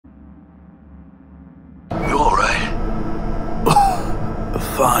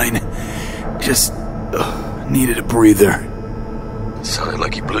fine. Just needed a breather. Sounded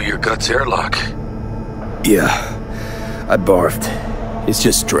like you blew your guts airlock. Yeah, I barfed. It's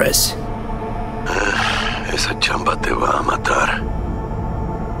just stress. Esa chamba te va a matar.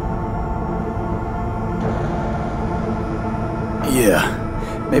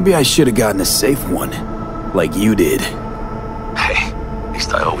 Yeah, maybe I should have gotten a safe one, like you did. Hey, at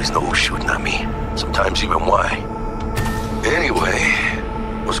least I always know who's shooting at me. Sometimes even why. Anyway,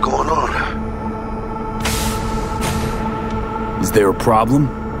 what's going on? Is there a problem?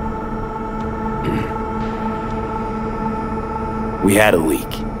 We had a leak.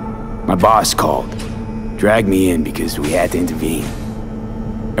 My boss called. Dragged me in because we had to intervene.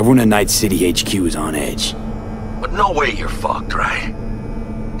 Everyone at Night City HQ is on edge. But no way you're fucked, right?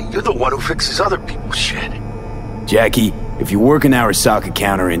 You're the one who fixes other people's shit. Jackie, if you work in Arasaka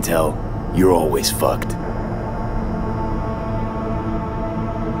counter intel, you're always fucked.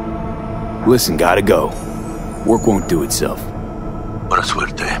 Listen, gotta go. Work won't do itself. Buena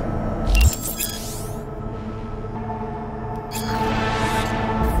suerte.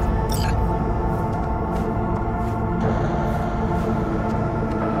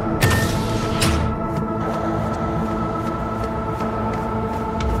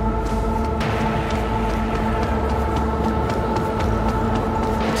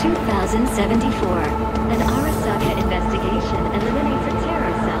 2074. An Arasaka investigation eliminates a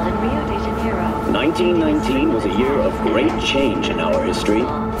terror cell in Rio de Janeiro. 1919 was a year of great change in our history.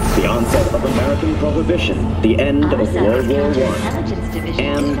 The onset of American Prohibition, the end of World War I,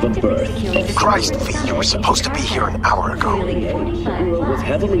 and the birth of Christ, V, you were supposed to be here an hour ago. Segura was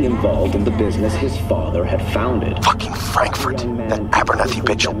heavily involved in the business his father had founded. Fucking Frankfurt. That Abernathy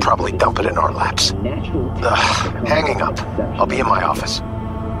bitch will probably dump it in our laps. Ugh, hanging up. I'll be in my office.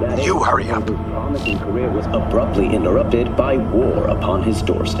 You hurry up. His promising career was abruptly interrupted by war upon his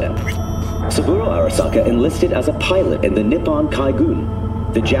doorstep. Saburo Arasaka enlisted as a pilot in the Nippon Kaigun,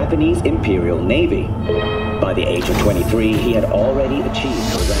 the Japanese Imperial Navy. By the age of 23, he had already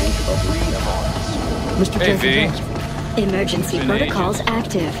achieved the rank of Mr. Hey, V. Emergency protocols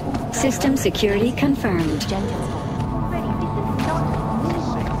active. System security confirmed.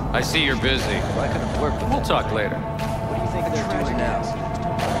 I see you're busy. We'll talk later. What do you think they're doing now?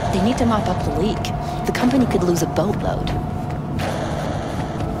 They need to mop up the leak. The company could lose a boatload.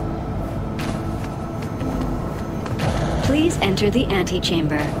 Please enter the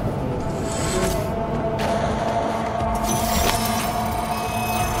antechamber.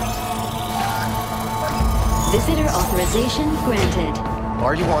 Visitor authorization granted.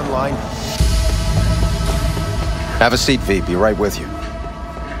 Are you online? Have a seat, V. Be right with you.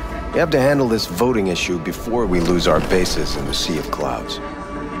 We have to handle this voting issue before we lose our bases in the Sea of Clouds.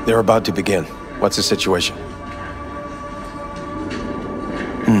 They're about to begin. What's the situation?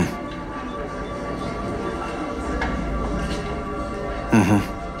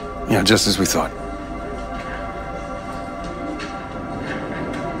 Yeah, just as we thought.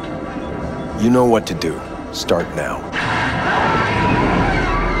 You know what to do. Start now.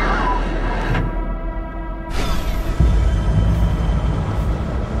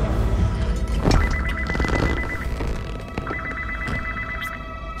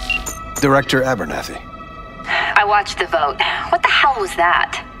 Director Abernathy. I watched the vote. What the hell was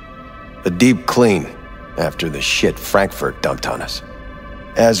that? A deep clean after the shit Frankfurt dumped on us.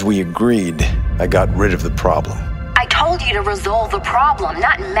 As we agreed, I got rid of the problem. I told you to resolve the problem,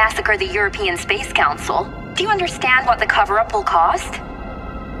 not massacre the European Space Council. Do you understand what the cover-up will cost?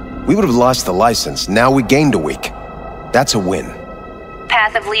 We would have lost the license. Now we gained a week. That's a win.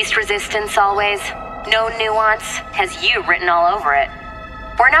 Path of least resistance always. No nuance. Has you written all over it.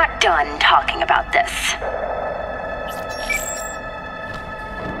 We're not done talking about this.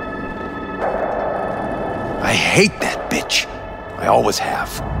 I hate that bitch. I always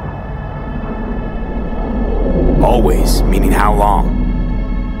have. Always? Meaning how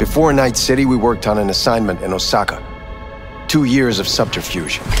long? Before Night City, we worked on an assignment in Osaka. 2 years of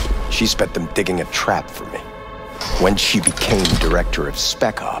subterfuge. She spent them digging a trap for me. When she became director of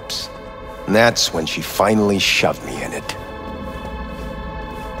Spec Ops, that's when she finally shoved me in it.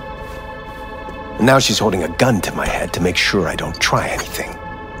 And now she's holding a gun to my head to make sure I don't try anything.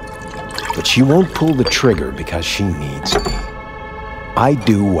 But she won't pull the trigger because she needs me. I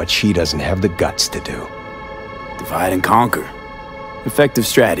do what she doesn't have the guts to do. Divide and conquer. Effective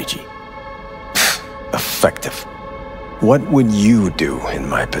strategy. Effective. What would you do in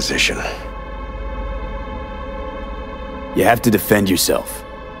my position? You have to defend yourself.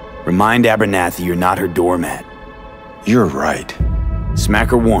 Remind Abernathy you're not her doormat. You're right. Smack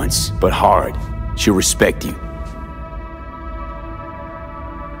her once, but hard. She'll respect you.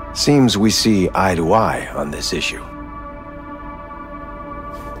 Seems we see eye to eye on this issue.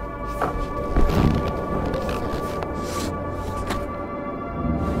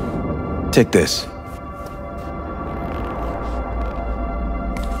 Take this.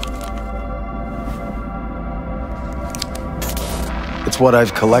 It's what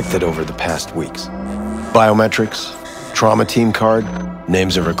I've collected over the past weeks. Biometrics, trauma team card,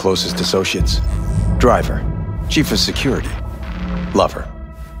 names of her closest associates, driver, chief of security, lover,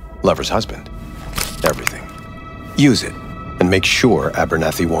 lover's husband, everything. Use it, and make sure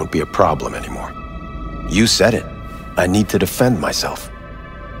Abernathy won't be a problem anymore. You said it. I need to defend myself.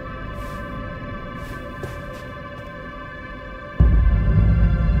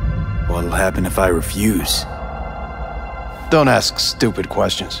 What'll happen if I refuse? Don't ask stupid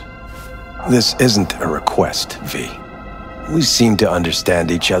questions. This isn't a request, V. We seem to understand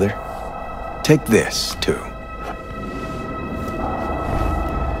each other. Take this, too.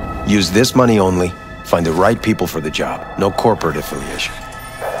 Use this money only, find the right people for the job, no corporate affiliation.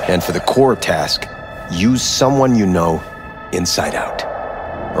 And for the core task, use someone you know inside out.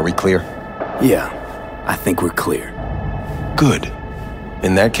 Are we clear? Yeah, I think we're clear. Good.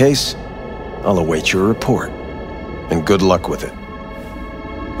 In that case, I'll await your report. And good luck with it.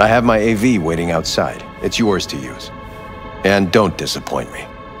 I have my AV waiting outside. It's yours to use. And don't disappoint me.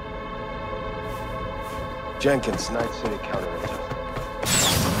 Jenkins, Night City counterintelligence.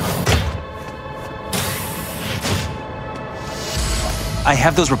 I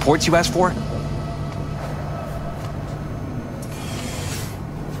have those reports you asked for?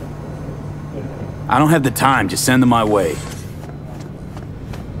 I don't have the time, just send them my way.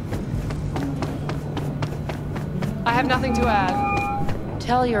 I have nothing to add.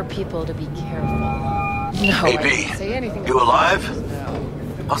 Tell your people to be careful. No, Hey, I V, didn't say anything. you alive?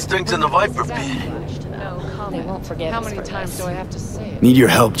 No. How's things in the Viper pit? No comment. They won't forgive How us many for times this. do I have to say it? Need your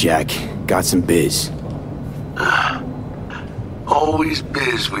help, Jack. Got some biz. Always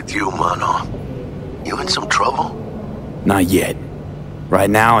biz with you, mano. You in some trouble? Not yet. Right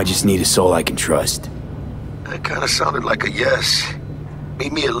now, I just need a soul I can trust. That kind of sounded like a yes.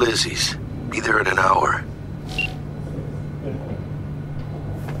 Meet me at Lizzie's. Be there in an hour.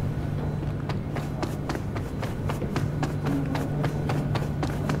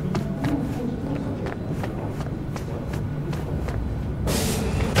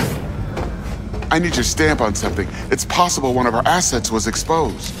 I need your stamp on something. It's possible one of our assets was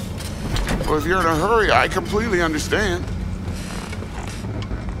exposed. Well, if you're in a hurry, I completely understand.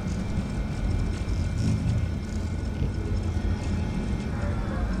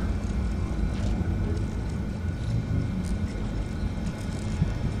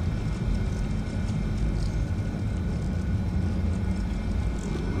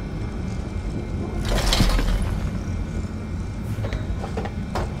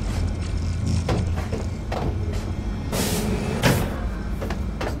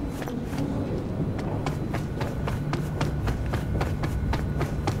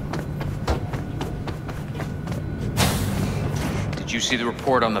 Did you see the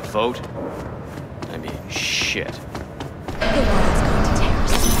report on the vote? I mean, shit. The world's going to tear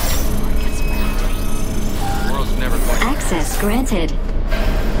us apart before it gets around. The world's never going to... Access granted.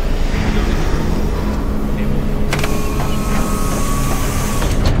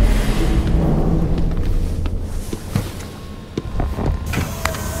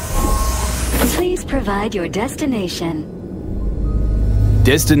 Please provide your destination.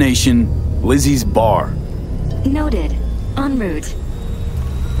 Destination, Lizzie's Bar. Noted. En route.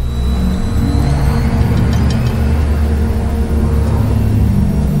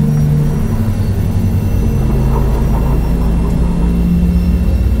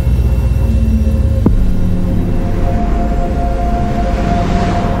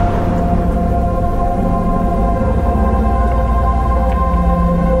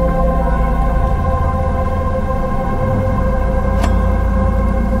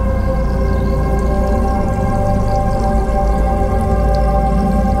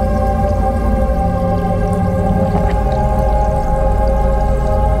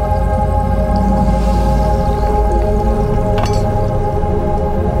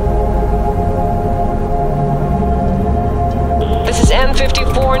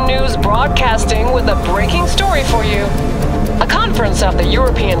 Broadcasting with a breaking story for you. A conference of the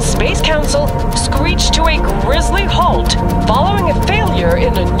European Space Council screeched to a grisly halt following a failure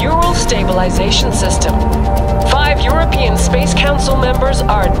in a neural stabilization system. 5 European Space Council members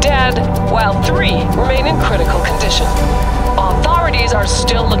are dead, while 3 remain in critical condition. Authorities are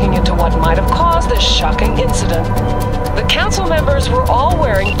still looking into what might have caused this shocking incident. The council members were all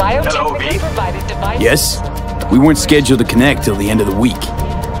wearing biotechnically provided devices. Yes? We weren't scheduled to connect till the end of the week.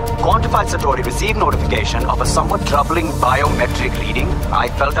 Quantified Satori received notification of a somewhat troubling biometric reading. I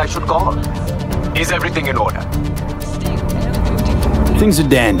felt I should call. Is everything in order? Things are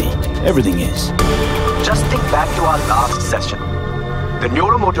dandy. Everything is. Just think back to our last session. The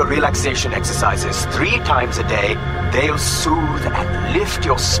neuromotor relaxation exercises 3 times a day, they'll soothe and lift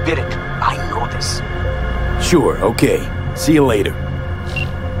your spirit. I know this. Sure, okay. See you later.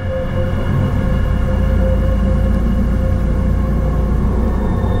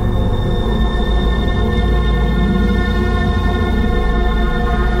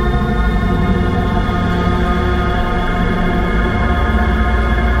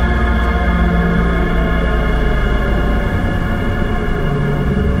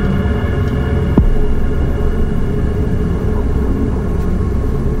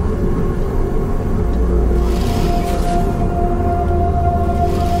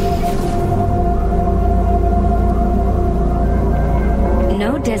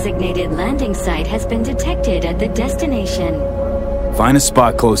 Designated landing site has been detected at the destination. Find a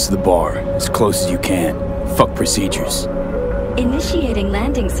spot close to the bar, as close as you can. Fuck procedures. Initiating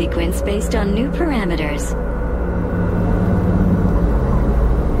landing sequence based on new parameters.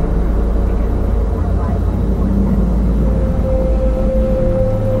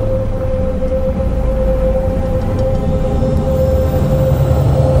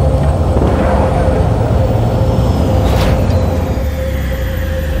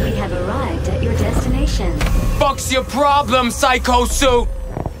 Your problem, Psycho Suit?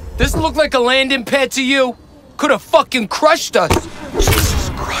 Doesn't look like a landing pad to you? Could have fucking crushed us. Jesus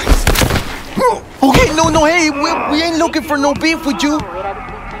Christ. Okay, no, hey, we ain't looking for no beef with you.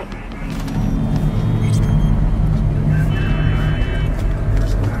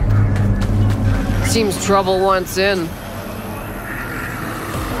 Seems trouble wants in.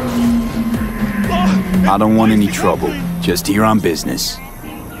 I don't want any trouble. Just here on business.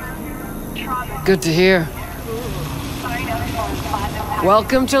 Good to hear.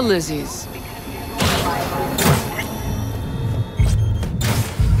 Welcome to Lizzie's.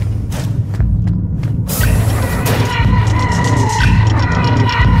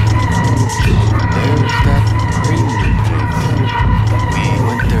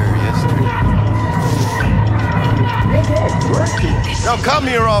 Don't come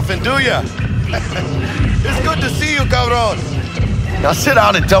here often, do ya? It's good to see you, cabron. Now sit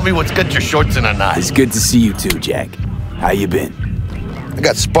down and tell me what's got your shorts in a knot. It's good to see you too, Jack. How you been? I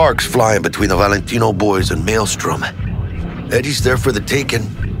got sparks flying between the Valentino boys and Maelstrom. Eddie's there for the taking,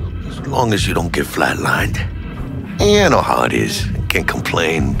 as long as you don't get flatlined. Yeah, I know how it is. I can't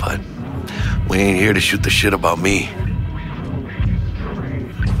complain, but we ain't here to shoot the shit about me.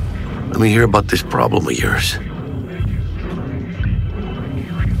 Let me hear about this problem of yours.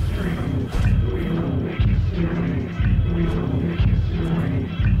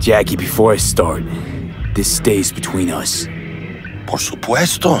 Jackie, before I start, this stays between us. Por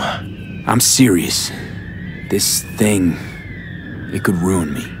supuesto. I'm serious. This thing, it could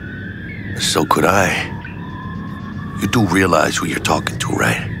ruin me. So could I. You do realize who you're talking to,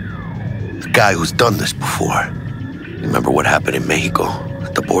 right? The guy who's done this before. Remember what happened in Mexico,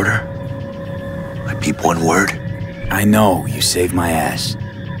 at the border? I peep one word. I know, you saved my ass.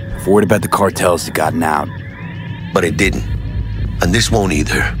 I've worried about the cartels that gotten out. But it didn't. And this won't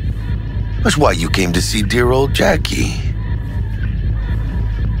either. That's why you came to see dear old Jackie.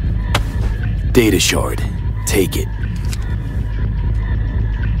 Data shard. Take it.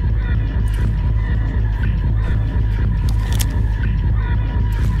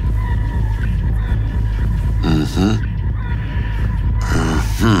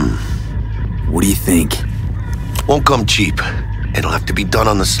 What do you think? Won't come cheap. It'll have to be done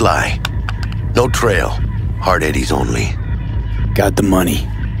on the sly. No trail. Hard eddies only. Got the money.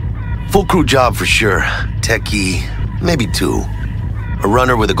 Full crew job for sure. Techie, maybe 2. A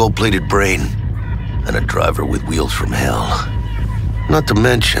runner with a gold-plated brain. And a driver with wheels from hell. Not to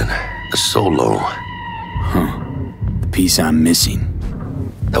mention, a solo. Huh. The piece I'm missing.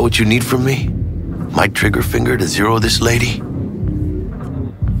 That what you need from me? My trigger finger to zero this lady?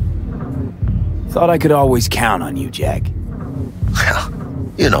 Thought I could always count on you, Jack.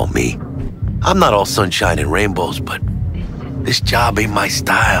 You know me. I'm not all sunshine and rainbows, but this job ain't my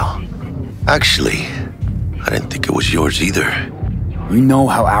style. Actually, I didn't think it was yours either. You know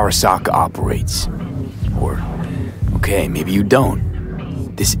how Arasaka operates. Or, okay, maybe you don't.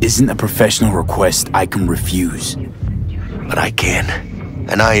 This isn't a professional request I can refuse. But I can.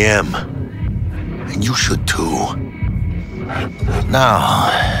 And I am. And you should too.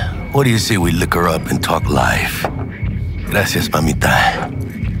 Now, what do you say we liquor up and talk life? Gracias,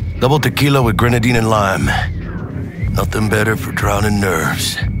 mamita. Double tequila with grenadine and lime. Nothing better for drowning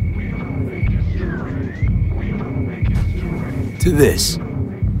nerves. To this.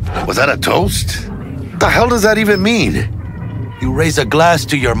 Was that a toast? What the hell does that even mean? You raise a glass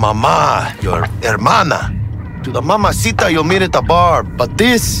to your mama, your hermana, to the mamacita you'll meet at the bar, but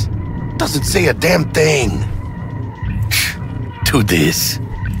this doesn't say a damn thing. To this.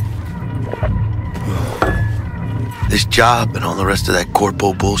 This job and all the rest of that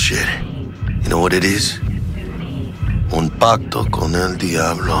Corpo bullshit, you know what it is? Un pacto con el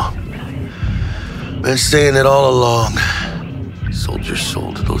diablo. Been saying it all along. Sold your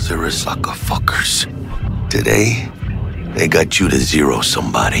soul to those Arasaka fuckers. Today, they got you to zero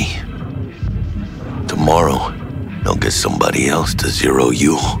somebody. Tomorrow, they'll get somebody else to zero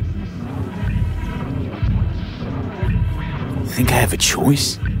you. Think I have a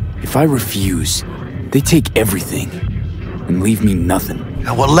choice? If I refuse, they take everything and leave me nothing.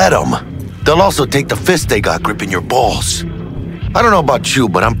 Now, well, let them. They'll also take the fist they got gripping your balls. I don't know about you,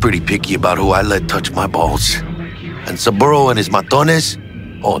 but I'm pretty picky about who I let touch my balls. And Saburo and his matones,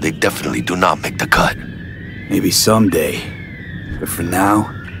 oh, they definitely do not make the cut. Maybe someday. But for now,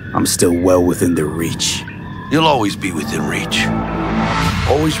 I'm still well within their reach. You'll always be within reach.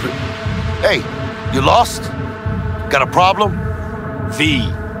 Always Hey, you lost? Got a problem? V,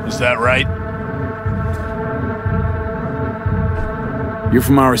 is that right? You're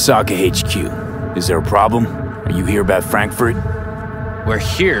from Arasaka HQ. Is there a problem? Are you here about Frankfurt? We're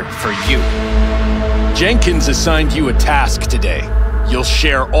here for you. Jenkins assigned you a task today. You'll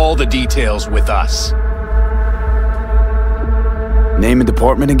share all the details with us. Name and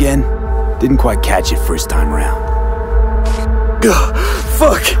department again? Didn't quite catch it first time around. Ugh,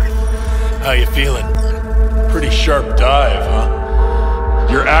 fuck! How you feeling? Pretty sharp dive, huh?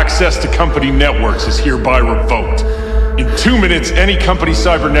 Your access to company networks is hereby revoked. In 2 minutes, any company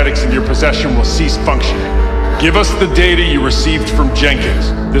cybernetics in your possession will cease functioning. Give us the data you received from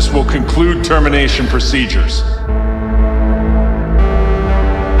Jenkins. This will conclude termination procedures.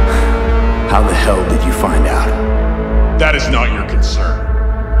 How the hell did you find out? That is not your concern.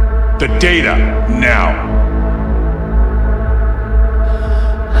 The data, now.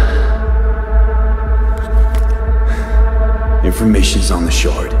 Information's on the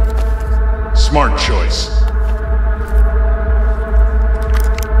shard. Smart choice.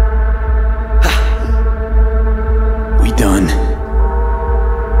 We done?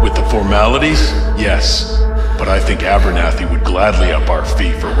 With the formalities? Yes. But I think Abernathy would gladly up our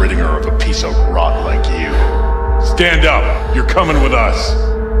fee for ridding her of a piece of rot like you. Stand up. You're coming with us.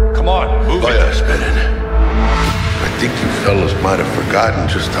 Come on, move it. Spinning. I think you fellas might have forgotten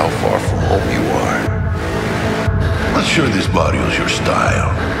just how far from home you are. Not sure this barrio's your style,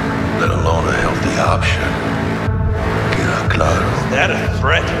 let alone a healthy option. Queda claro. Is that a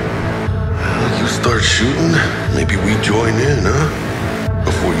threat? Well, you start shooting, maybe we join in, huh?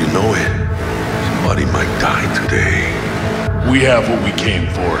 Before you know it, somebody might die today. We have what we came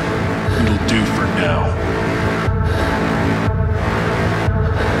for. It'll do for now.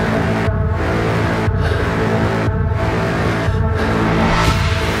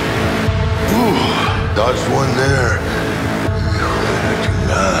 Dodged one there.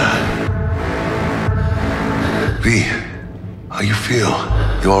 V, how you feel?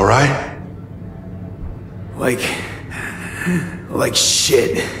 You alright? Like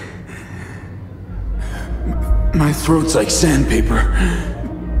shit. My throat's like sandpaper.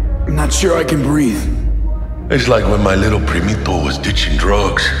 I'm not sure I can breathe. It's like when my little primito was ditching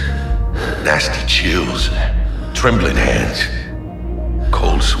drugs. Nasty chills, trembling hands,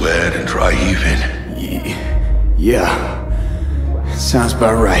 cold sweat and dry heaving. Yeah, sounds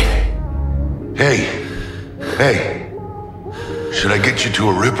about right. Hey, should I get you to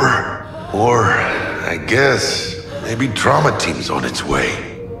a Ripper? Or, I guess, maybe trauma team's on its way.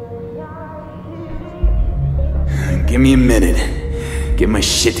 Give me a minute. Get my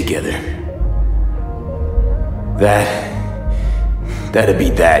shit together. That'd be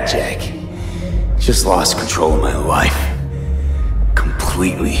that, Jack. Just lost control of my life.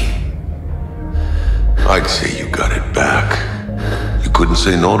 Completely. I'd say you got it back. You couldn't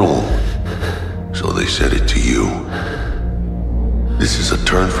say no to them, so they said it to you. This is a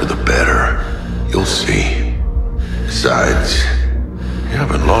turn for the better. You'll see. Besides, you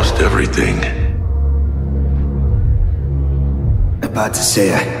haven't lost everything. About to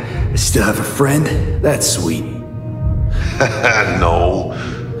say I still have a friend? That's sweet. No,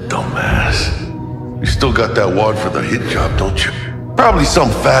 dumbass. You still got that wad for the hit job, don't you? Probably some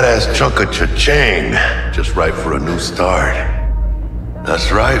fat-ass chunk of cha-ching, just right for a new start.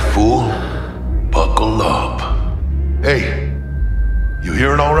 That's right, fool. Buckle up. Hey, you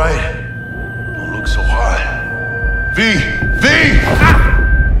hearing all right? Don't look so hot. V!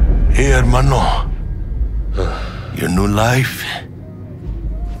 Ah! Hey, hermano. Your new life,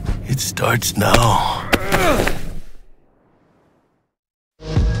 it starts now.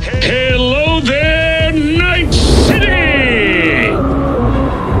 Hello there, Night City!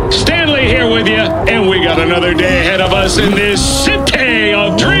 Stanley here with you, and we got another day ahead of us in this city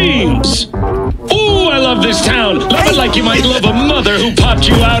of dreams. Ooh, I love this town. Love it like you might love a mother who popped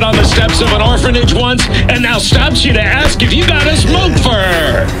you out on the steps of an orphanage once and now stops you to ask if you got a smoke for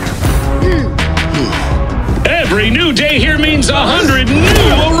her. Every new day here means 100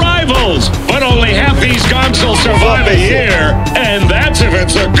 new arrivals, but only half these gonks will survive a year, and that's if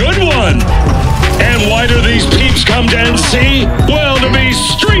it's a good one. And why do these peeps come to NC? Well, to be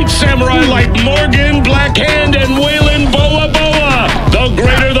street samurai like Morgan, Blackhand, and Waylon Boa Boa. The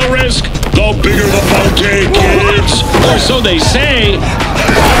greater the risk, the bigger the bounty, kids. Or so they say.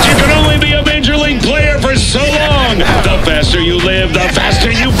 But you can only be a Major League player for so long. The faster you live, the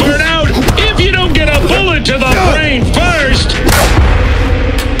faster you burn out. If you don't get a bullet to the brain first.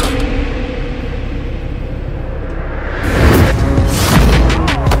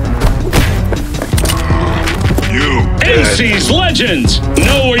 NC's legends!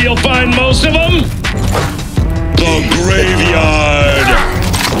 Know where you'll find most of them? The graveyard!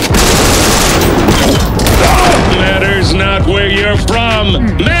 Matters not where you're from.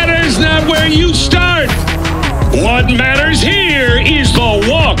 Matters not where you start. What matters here is the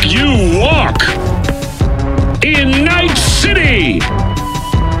walk you walk. In Night City!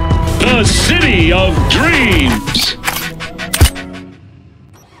 The city of dreams!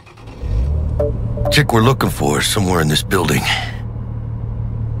 Chick we're looking for is somewhere in this building.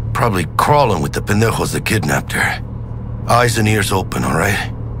 Probably crawling with the pendejos that kidnapped her. Eyes and ears open, all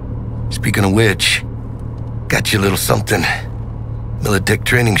right? Speaking of which, got you a little something. Militech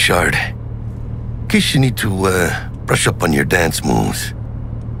training shard. In case you need to, brush up on your dance moves.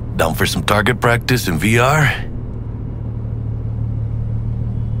 Down for some target practice in VR?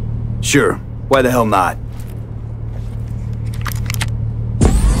 Sure. Why the hell not?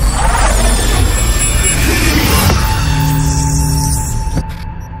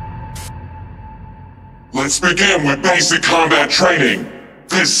 Let's begin with basic combat training.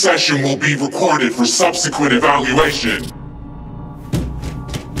 This session will be recorded for subsequent evaluation.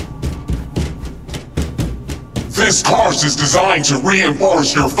 This course is designed to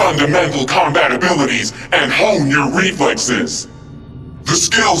reinforce your fundamental combat abilities and hone your reflexes. The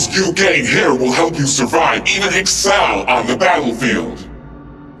skills you gain here will help you survive, even excel on the battlefield.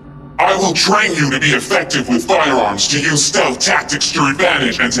 I will train you to be effective with firearms, to use stealth tactics to your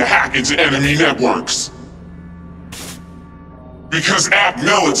advantage, and to hack into enemy networks. Because at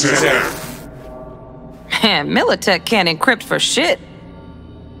Militech... Man, Militech can't encrypt for shit.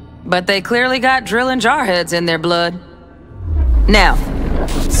 But they clearly got drill and jarheads in their blood. Now,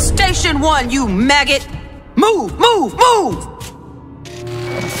 Station 1, you maggot! Move, move, move!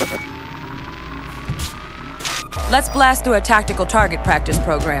 Let's blast through a tactical target practice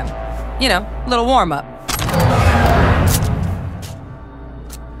program. You know, a little warm-up.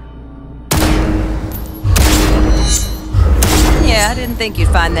 Yeah, I didn't think you'd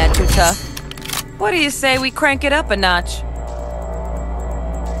find that too tough. What do you say we crank it up a notch?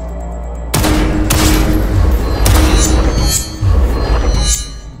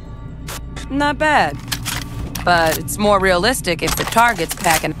 Not bad. But it's more realistic if the target's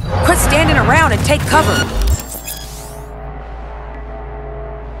packing. Quit standing around and take cover!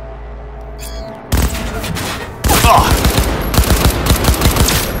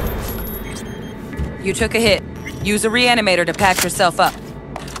 You took a hit. Use a reanimator to patch yourself up.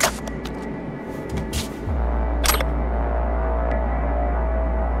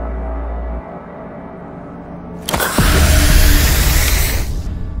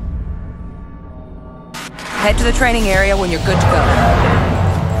 Head to the training area when you're good to go.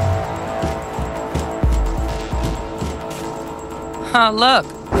 Oh, look.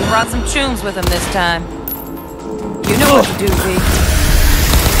 We brought some chooms with him this time. You know what to do, V.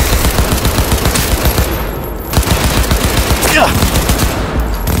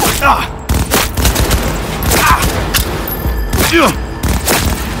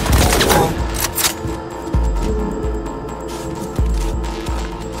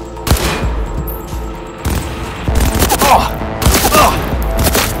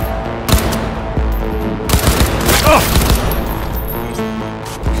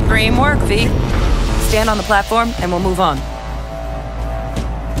 Dream work, V. Stand on the platform and we'll move on.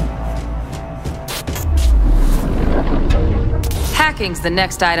 Hacking's the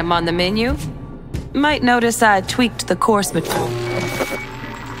next item on the menu. Might notice I tweaked the course material.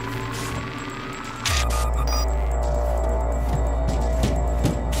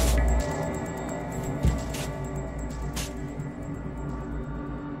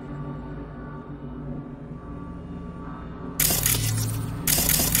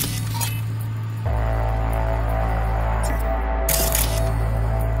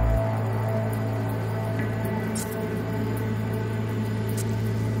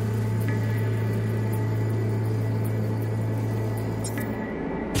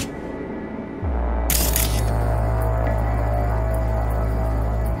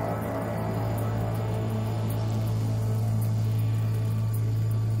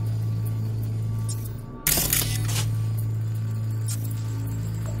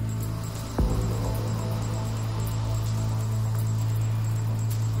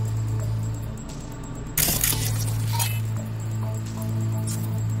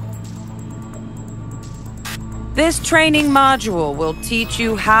 This training module will teach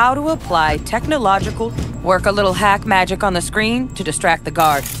you how to apply technological, work a little hack magic on the screen to distract the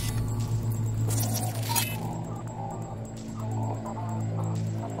guard.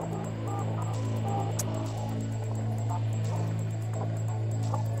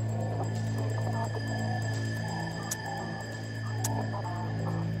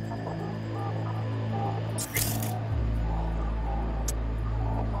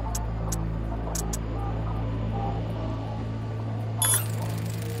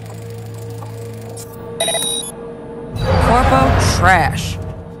 Corpo trash.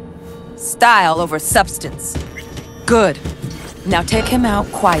 Style over substance. Good. Now take him out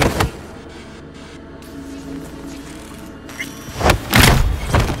quietly.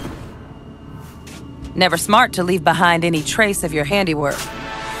 Never smart to leave behind any trace of your handiwork.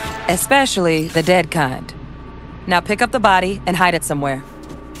 Especially the dead kind. Now pick up the body and hide it somewhere.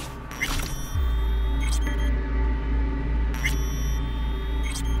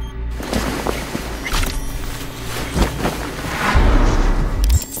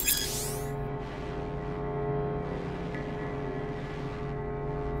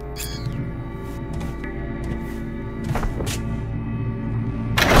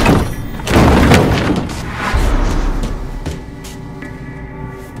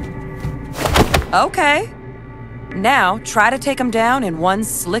 Okay. Now, try to take him down in one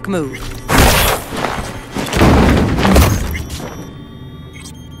slick move.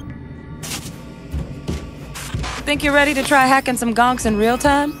 Think you're ready to try hacking some gonks in real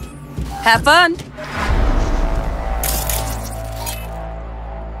time? Have fun!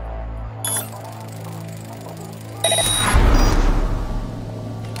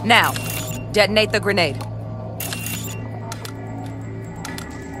 Now, detonate the grenade.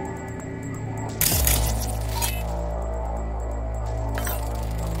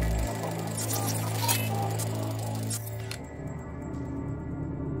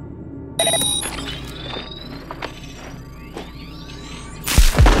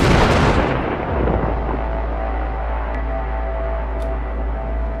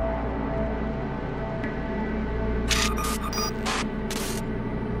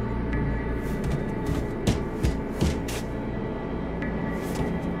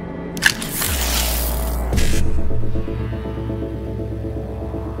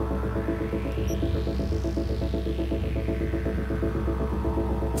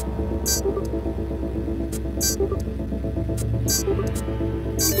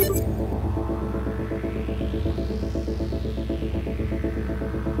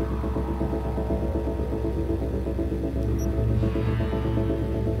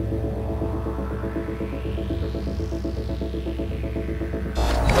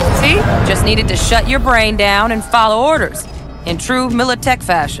 See? Just needed to shut your brain down and follow orders. In true Militech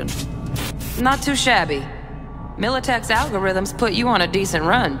fashion. Not too shabby. Militech's algorithms put you on a decent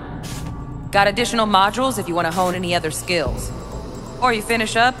run. Got additional modules if you want to hone any other skills. Or you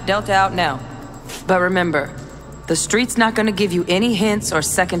finish up, Delta out now. But remember, the street's not gonna give you any hints or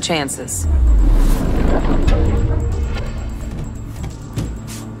second chances.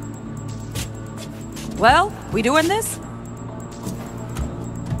 Well, we doing this?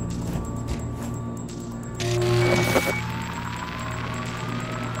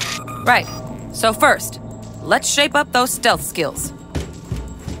 Right. So first, let's shape up those stealth skills.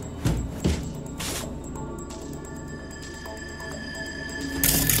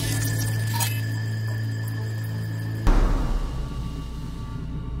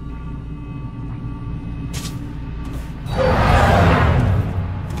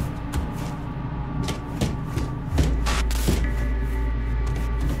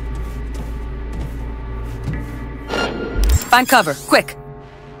 Find cover, quick!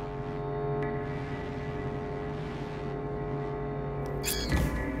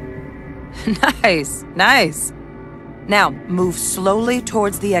 Nice, nice. Now, move slowly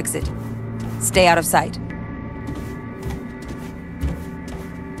towards the exit. Stay out of sight.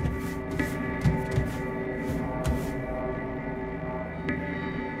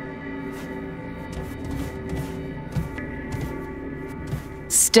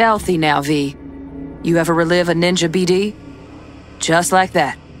 Stealthy now, V. You ever relive a ninja BD? Just like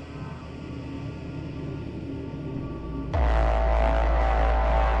that.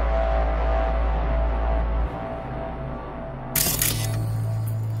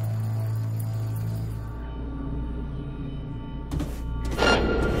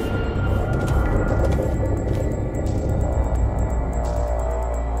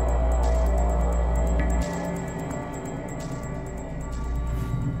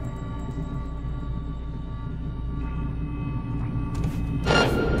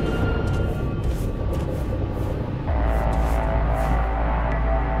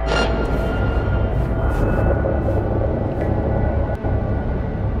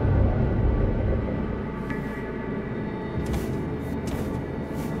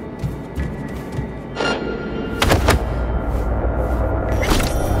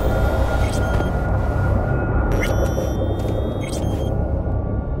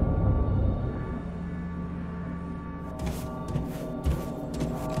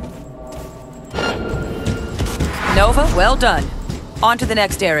 Nova, well done. On to the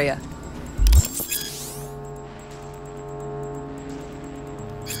next area.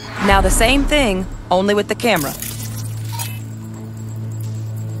 Now the same thing, only with the camera.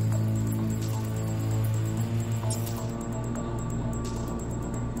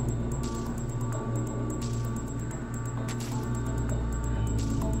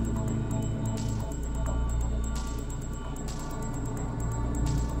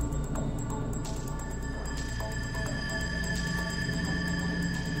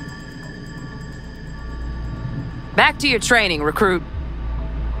 Back to your training, recruit.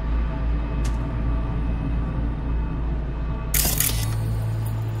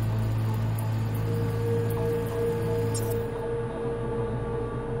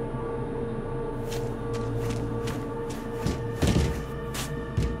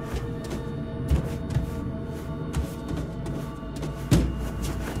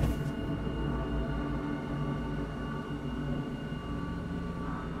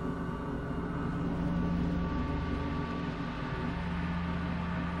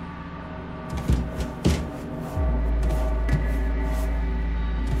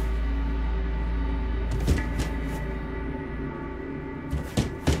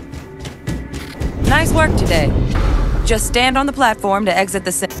 Nice work today. Just stand on the platform to exit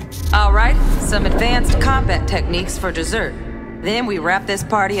the All right, some advanced combat techniques for dessert. Then we wrap this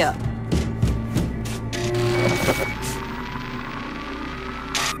party up.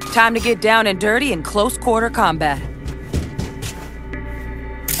 Time to get down and dirty in close quarter combat.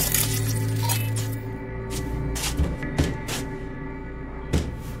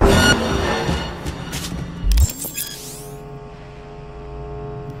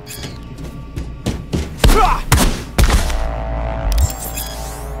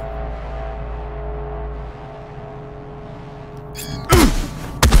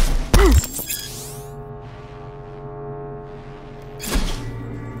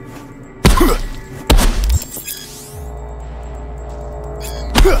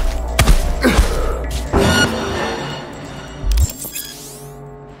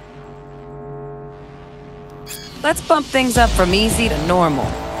 Let's bump things up from easy to normal.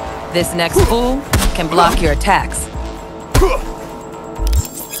 This next fool can block your attacks.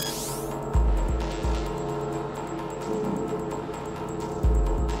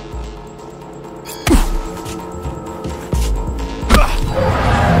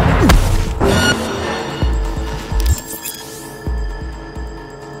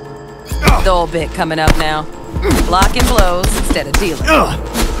 Dull bit coming up now. Blocking blows instead of dealing.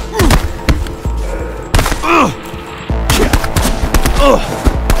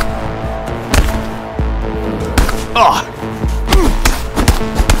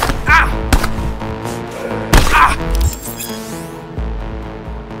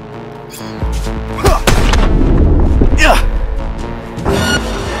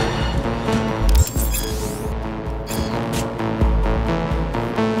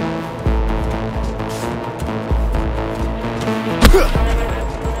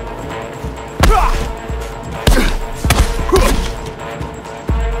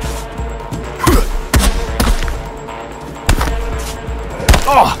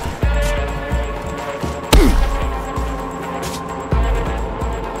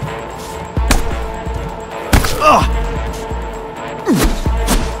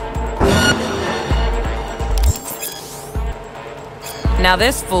 Now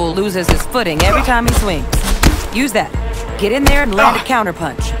this fool loses his footing every time he swings. Use that. Get in there and land a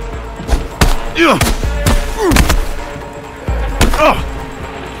counterpunch.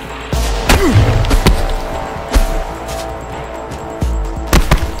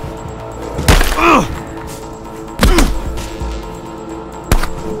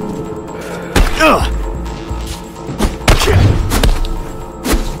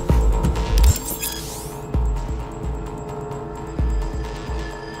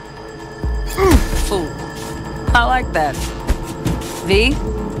 I like that. V,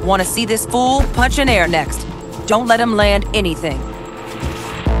 want to see this fool punch in air next. Don't let him land anything.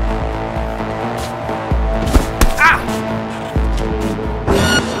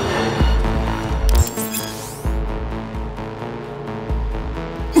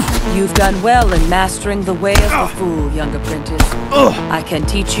 You've done well in mastering the way of the fool, young apprentice. I can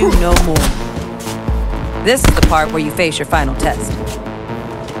teach you no more. This is the part where you face your final test.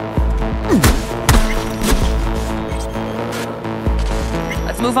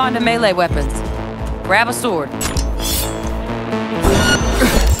 Move on to melee weapons. Grab a sword.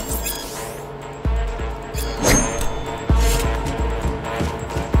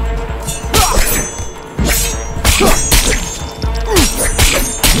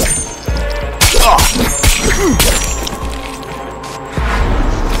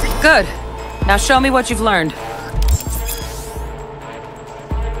 Good. Now show me what you've learned.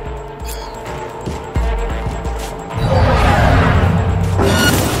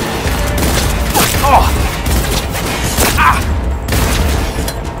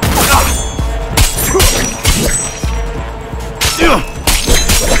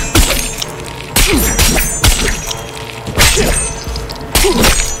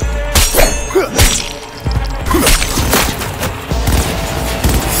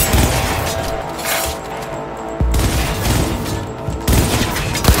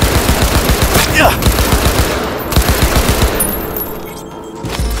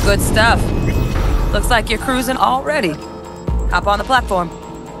 Good stuff. Looks like you're cruising already. Hop on the platform.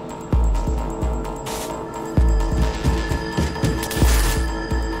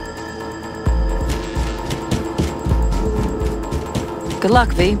 Good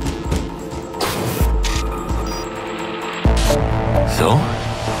luck, V. So?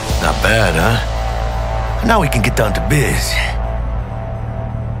 Not bad, huh? Now we can get down to biz.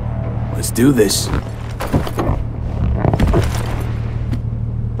 Let's do this.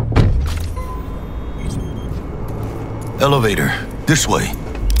 Elevator, this way.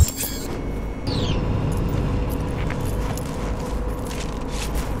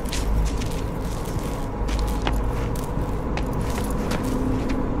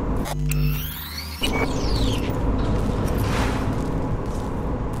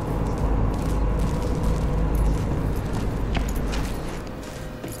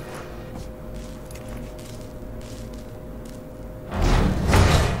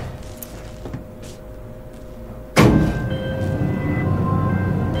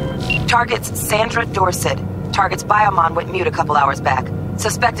 Target's Sandra Dorset. Target's biomon went mute a couple hours back.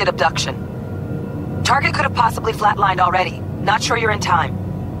 Suspected abduction. Target could have possibly flatlined already. Not sure you're in time.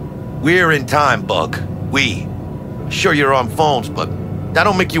 We're in time, Bug. We. Sure you're on phones, but that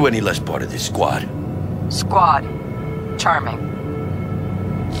don't make you any less part of this squad. Squad. Charming.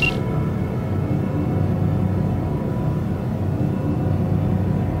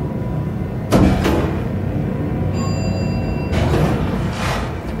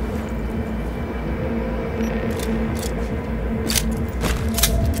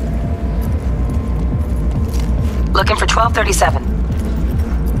 Looking for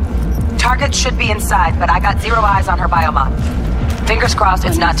 1237. Target should be inside, but I got zero eyes on her biomon. Fingers crossed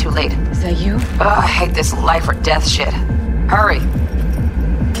it's not too late. Is that you? Ugh, I hate this life or death shit. Hurry.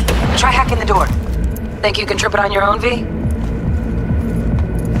 Try hacking the door. Think you can trip it on your own, V?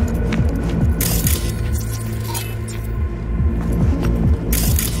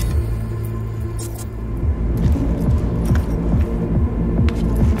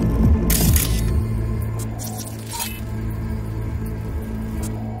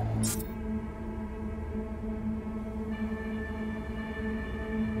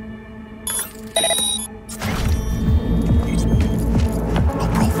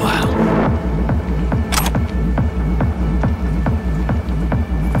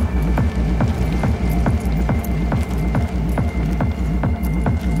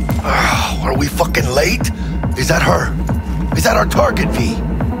 Are we fucking late? Is that her? Is that our target, V?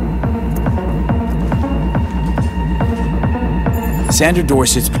 Sandra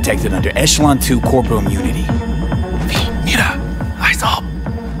Dorset's protected under Echelon 2 Corpo immunity. V, mira. Eyes up.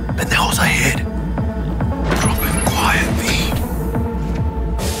 Pendejos ahead. Drop it quiet, V.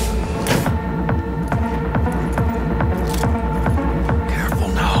 Careful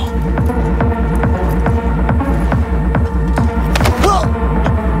now.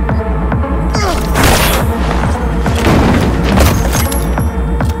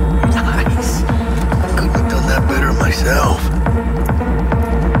 Nice. Couldn't have done that better myself.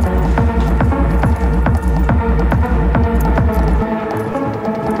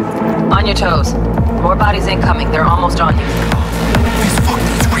 On your toes. More bodies incoming. They're almost on you. These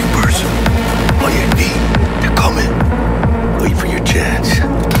fucking Reapers. Oh yeah, V. They're coming. Wait for your chance.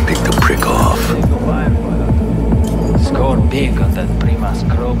 Pick the prick off. Score big on that Prima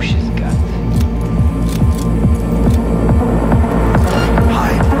scrope she's got.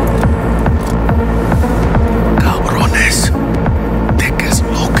 Hide. Cabrones. Thick as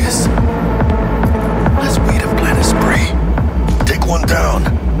locusts. Let's wait and plan a spree. Take one down.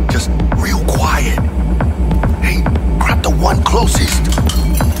 Just real quiet. Hey, grab the one closest.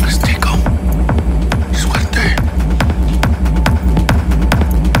 Let's take him. Suerte.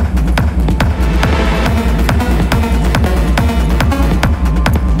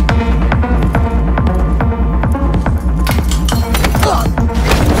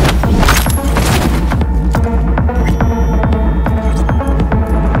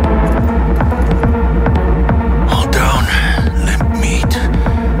 All down. Limp meat.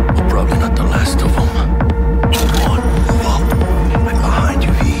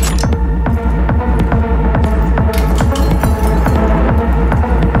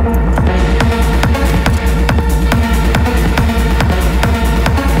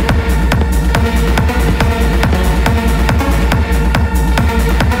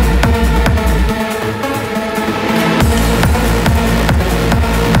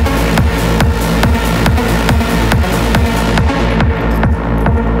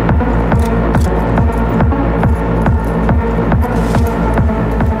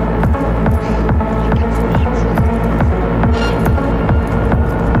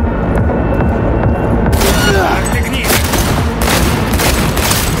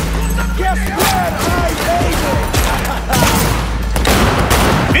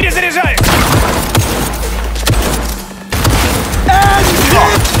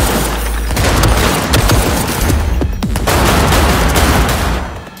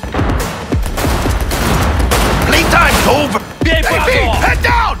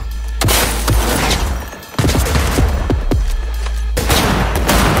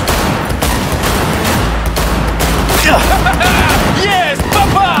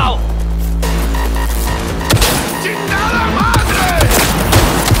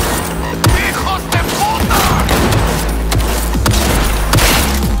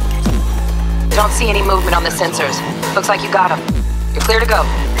 sensors. Looks like you got them. You're clear to go.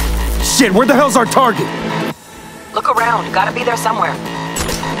 Shit, where the hell's our target? Look around. Gotta be there somewhere.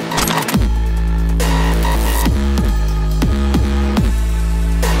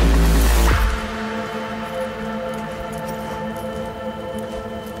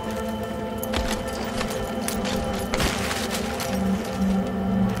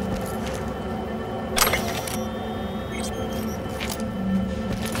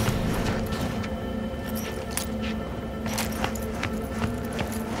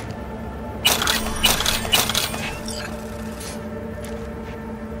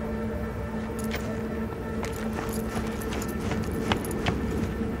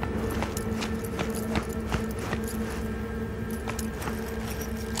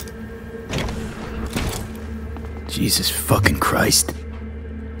 Jesus fucking Christ.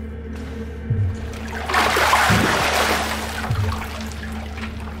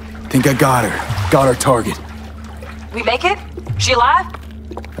 Think I got her. Got our target. We make it? She alive?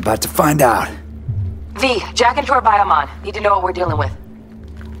 About to find out. V, jack into her biomon. Need to know what we're dealing with.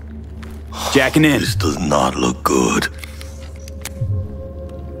 Jacking in. This does not look good.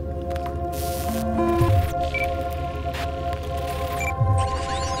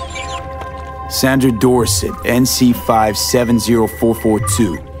 Sandra Dorset,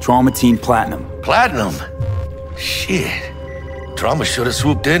 NC570442. Traumatine Platinum. Platinum? Shit. Trauma should have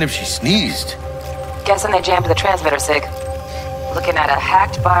swooped in if she sneezed. Guessing they jammed the transmitter, Sig. Looking at a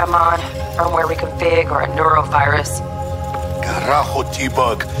hacked biomon, firmware reconfig, or a neurovirus. Carajo,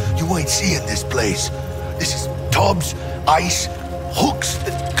 T-Bug. You ain't seeing this place. This is tubs, ice, hooks,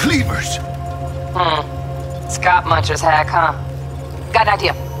 and cleavers. Scott Muncher's hack, huh? Got an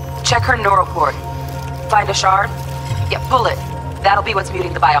idea. Check her neural port. Find a shard? Yeah, pull it. That'll be what's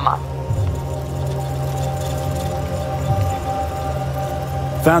muting the biomon.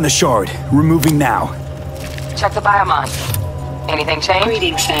 Found the shard. Removing now. Check the biomon. Anything change?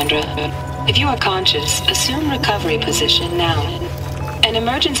 Greetings, Sandra. If you are conscious, assume recovery position now. An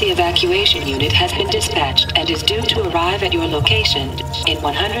emergency evacuation unit has been dispatched and is due to arrive at your location in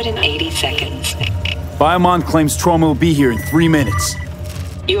 180 seconds. Biomon claims trauma will be here in 3 minutes.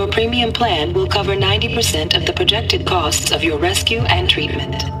 Your premium plan will cover 90% of the projected costs of your rescue and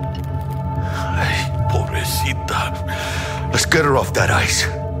treatment. Ay, pobrecita. Let's get her off that ice.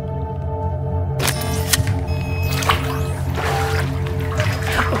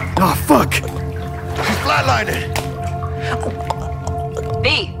 Oh, fuck! She's flatlining.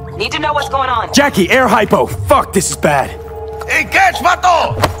 B, need to know what's going on. Jackie, air hypo! Fuck, this is bad. Hey, catch,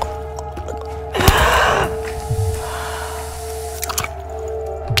 vato!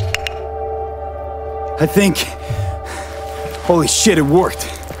 I think... Holy shit, it worked.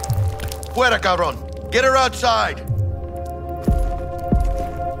 Fuera, cabrón. Get her outside.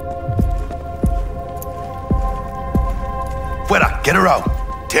 Fuera, get her out.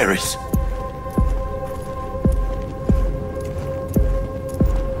 Terrace.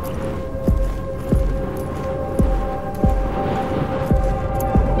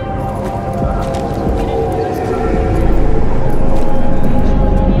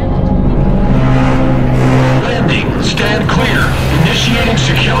 Stand clear. Initiating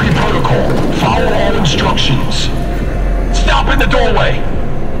security protocol. Follow all instructions. Stop in the doorway.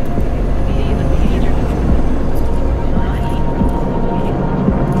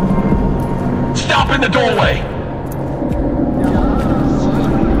 Stop in the doorway.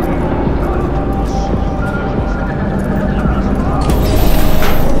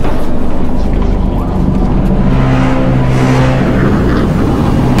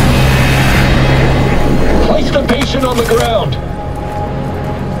 Place the patient on the ground.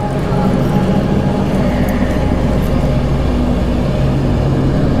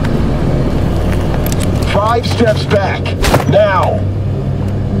 Five steps back. Now.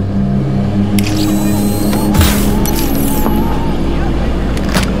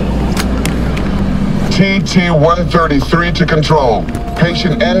 TT-133 to control.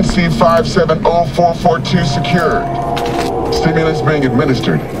 Patient NC570442 secured. Stimulants being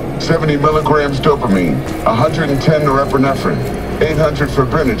administered. 70 milligrams dopamine, 110 norepinephrine, 800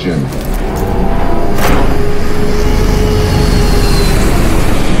 fibrinogen.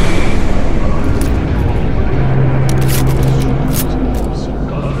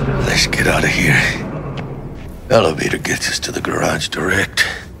 Let's get out of here. Elevator gets us to the garage direct.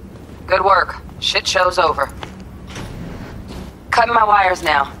 Good work. Shit show's over. Cutting my wires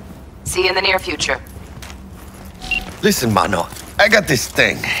now. See you in the near future. Listen, mano. I got this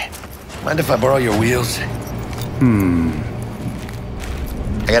thing. Mind if I borrow your wheels? I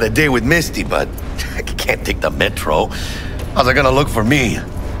got a date with Misty, but I can't take the metro. How's it gonna look for me?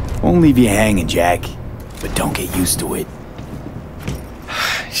 Won't leave you hanging, Jack. but don't get used to it.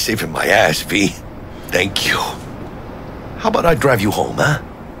 You're saving my ass, V. Thank you. How about I drive you home, huh?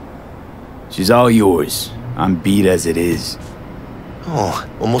 She's all yours. I'm beat as it is. Oh,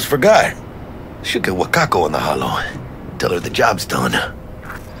 almost forgot. Should get Wakako on the holo. Tell her the job's done.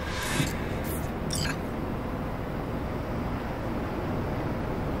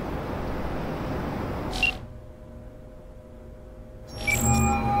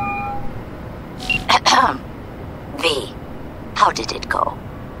 V, how did it go?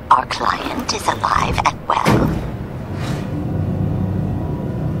 Our client is alive and well.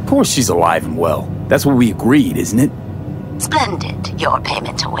 Of course she's alive and well. That's what we agreed, isn't it? Splendid. Your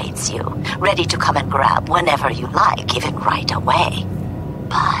payment awaits you, ready to come and grab whenever you like, even right away.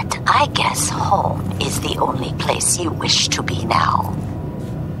 But I guess home is the only place you wish to be now.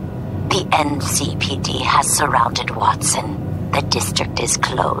 The NCPD has surrounded Watson. The district is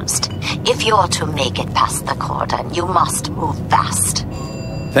closed. If you're to make it past the cordon, you must move fast.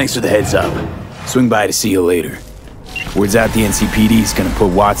 Thanks for the heads up. Swing by to see you later. Word's out the NCPD's gonna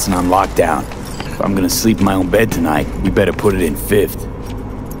put Watson on lockdown. If I'm gonna sleep in my own bed tonight, we better put it in 5th.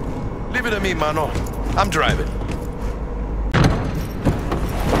 Leave it to me, mano. I'm driving.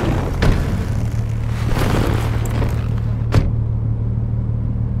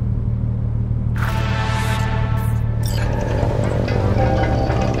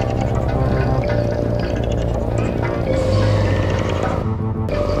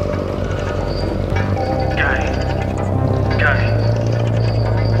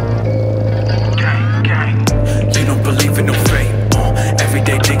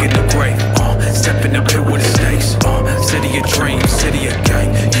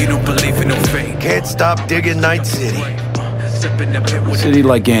 Stop digging Night City. City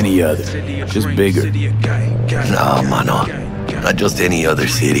like any other, just bigger. No, mano. Not just any other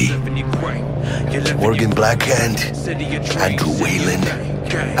city. Morgan Blackhand, Andrew Whalen,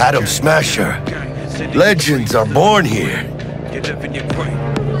 Adam Smasher. Legends are born here.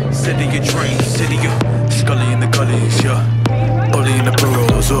 City of dreams, city of Scully in the gullies, yeah. Bully in the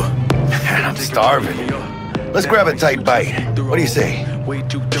burrows, Man, I'm starving. Let's grab a tight bite. What do you say?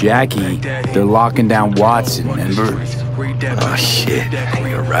 Jackie, they're locking down Watson, remember? Oh shit,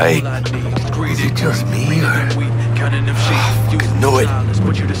 you're right. Is it just me or... Oh, fucking knew it.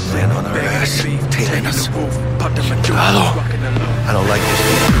 Man on our ass, tailing us. Hello. I don't like this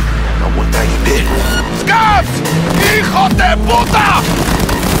shit. Not one tiny bit. Scabs! Hijo de puta!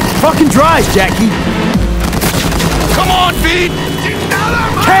 Fucking drive, Jackie! Come on, feet!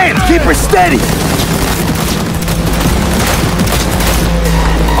 Cam, keep her steady!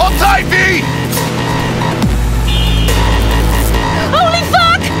 Hold tight, V! Holy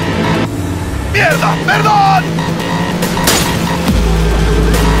fuck! Mierda, perdón!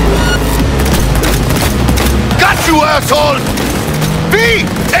 Got you, asshole! V,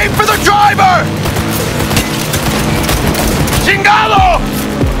 aim for the driver! Chingado!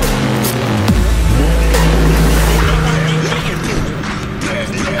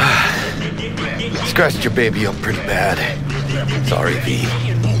 Scratched your baby up pretty bad. Sorry, V.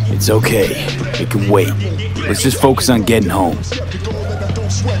 It's okay. It can wait. Let's just focus on getting home.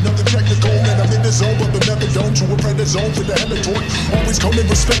 Always coming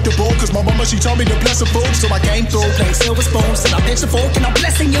respectable, cause my mama, she told me to bless her food, so I came through, playing silver spoons, and I'm pitching fork, and I'm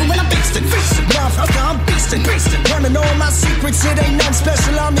blessing you, and I'm beastin', I'm beastin', running all my secrets, it ain't nothing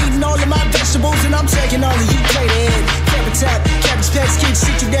special, I'm eating all of my vegetables, and I'm taking all of you plated. Carrot tap, cabbage patch kids,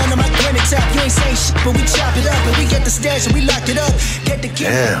 sit you down on my granite tap, you ain't saying shit, but we chop it up, and we get the stash, and we lock it up, get the kid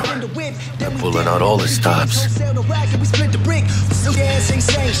in the whip, they're pulling out all the stops. We split the brick, so ass ain't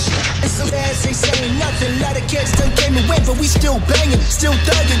saying shit, so ass ain't saying nothing, lot of kids done came and went, but we still banging, still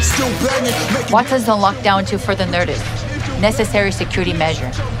thugging, still banging. Watson's on lockdown until further notice. Necessary security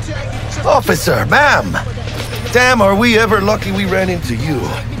measure. Officer, ma'am! Damn, are we ever lucky we ran into you.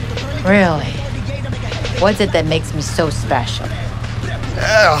 Really? What's it that makes me so special?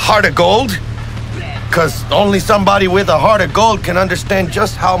 A heart of gold? Because only somebody with a heart of gold can understand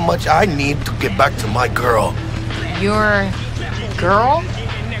just how much I need to get back to my girl. Your girl?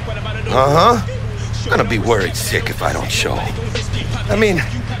 Uh-huh. I'm gonna be worried sick if I don't show. I mean,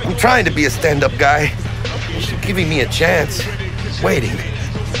 I'm trying to be a stand-up guy. She's giving me a chance. Waiting.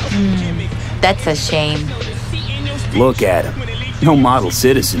 That's a shame. Look at him. No model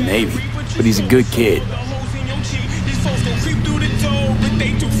citizen, maybe, but he's a good kid.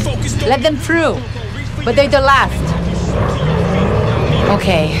 Let them through, but they're the last.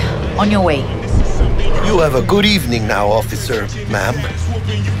 Okay, on your way. You have a good evening now, officer, ma'am.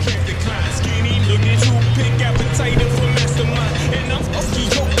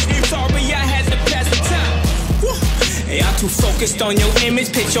 too focused on your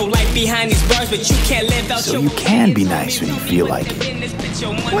image. Put your life behind these bars, but you can't live out So your you can be nice when you feel like it.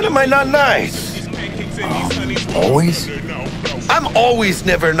 When am I not nice? Always? I'm always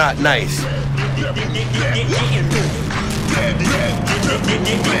never not nice.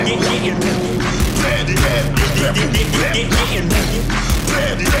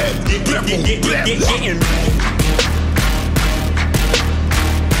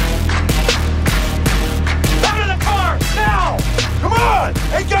 Come on!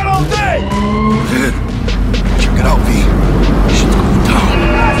 Ain't got all day! Check it out, V. Shit's going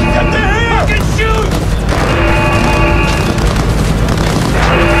down. Get the here! Fucking shoot!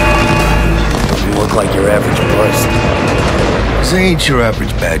 You look like your average bust. These ain't your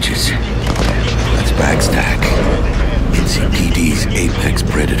average badges. That's Bagstack. NCPD's apex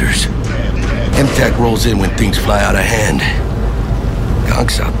predators. MTAC rolls in when things fly out of hand.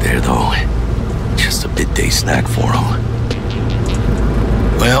 Gonks out there, though. Just a midday snack for them.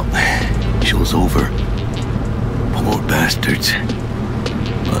 Well, show's over. Poor bastards.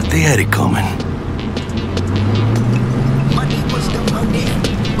 But they had it coming. Money was the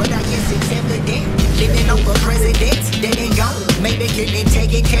motive, but I guess it's evident. Living over presidents, dead and gone. Maybe killing,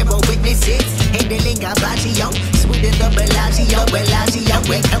 taking care of witnesses. Handling Gabaggio, sweet in the Bellagio.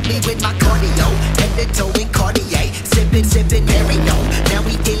 Wait, help me with my cardio. Head to toe in Cartier. Sipping Perignon. Now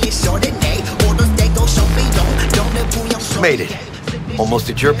we dealing Chardonnay. Orders they go show me don't Made it. Almost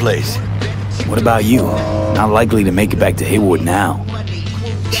at your place. What about you? Not likely to make it back to Haywood now.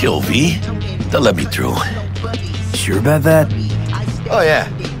 Chill, V. They'll let me through. Sure about that? Oh, yeah.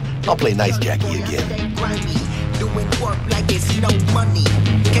 I'll play nice Jackie again. doing work like it's no money.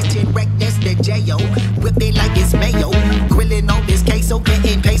 Catching wreck, that's the J.O. Whipping like it's mayo. Grilling on this queso,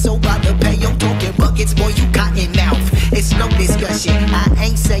 getting peso by the payo. Talking buckets, boy, you cotton mouth. It's no discussion. I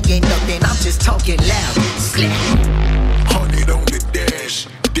ain't saying nothing, I'm just talking loud. Slap. 100 on the dash.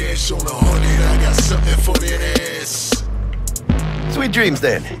 Dash on 100, I got something for that ass. Sweet dreams,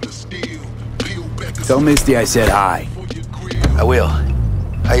 then. Tell Misty I said hi. I will.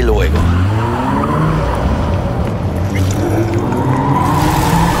 Ahí luego.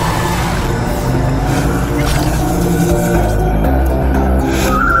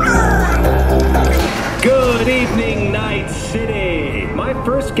 Good evening, Night City. My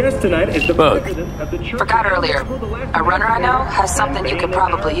first guest tonight is the president of the church. Forgot earlier. A runner I know has something you could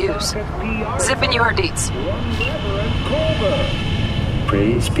probably use. Zipping you her deets.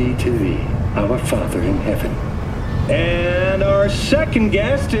 Praise be to thee, our Father in heaven. And our second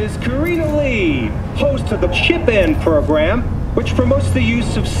guest is Karina Lee, host of the Chip In program, which promotes the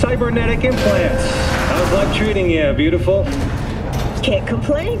use of cybernetic implants. How's life treating you, beautiful? Can't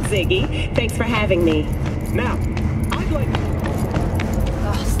complain, Ziggy. Thanks for having me. Now, I'd like...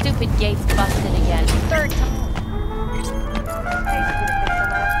 Oh, stupid gates busted again. Third time.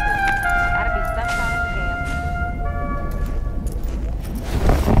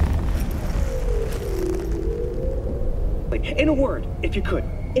 In a word, if you could.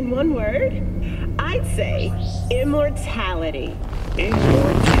 In one word, I'd say immortality.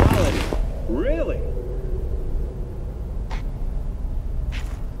 Immortality? Really?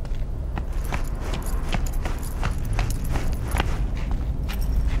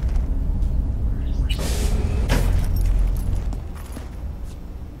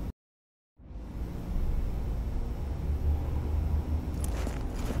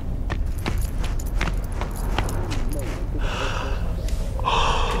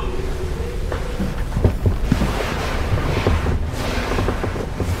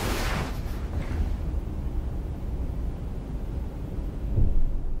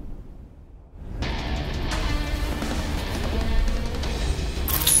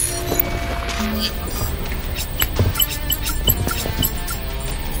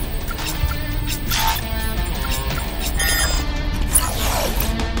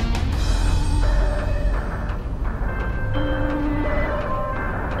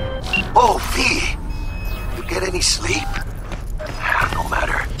 Oh, V! You get any sleep? No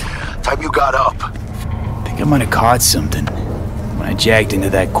matter. Time you got up. Think I might have caught something when I jacked into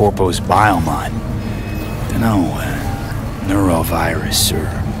that Corpo's biomon. Dunno, neurovirus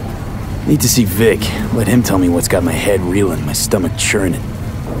or... Need to see Vic. Let him tell me what's got my head reeling, my stomach churning.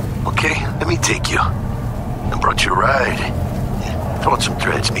 Okay, let me take you. I brought you a ride. Throw on some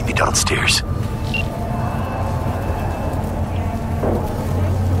threads, meet me downstairs.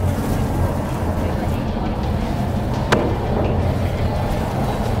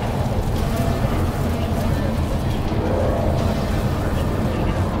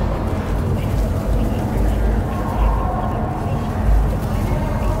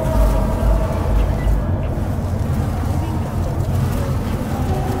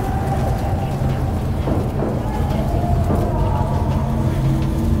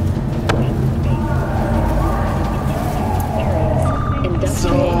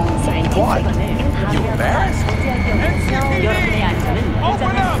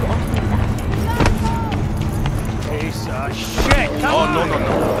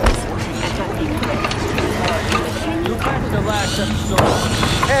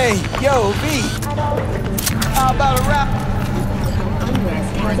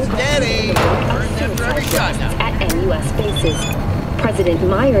 Steady. At NUS bases. President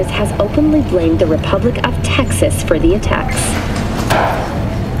Myers has openly blamed the Republic of Texas for the attacks.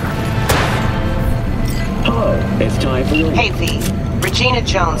 Hello, it's time for your... Hey V, Regina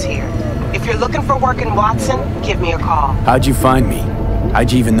Jones here. If you're looking for work in Watson, give me a call. How'd you find me?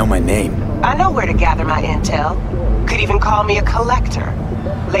 How'd you even know my name? I know where to gather my intel. Could even call me a collector.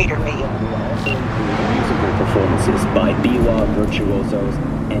 Later, V. Musical performances by biwa virtuosos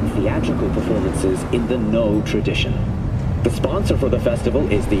and theatrical performances in the No tradition. The sponsor for the festival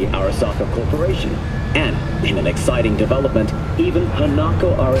is the Arasaka Corporation. And, in an exciting development, even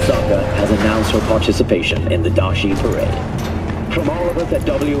Hanako Arasaka has announced her participation in the Dashi Parade. From all of us at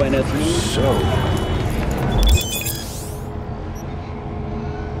WNS News...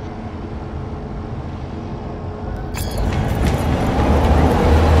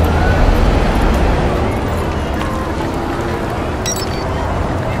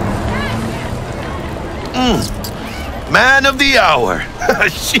 Man of the hour.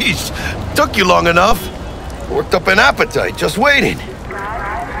 Sheesh, took you long enough. Worked up an appetite, just waiting.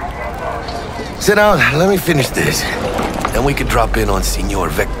 Sit down, let me finish this. Then we can drop in on Senor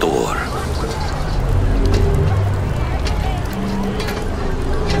Vector.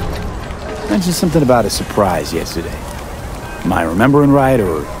 Mentioned something about a surprise yesterday. Am I remembering right,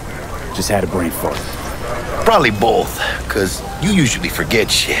 or just had a brain fart? Probably both, because you usually forget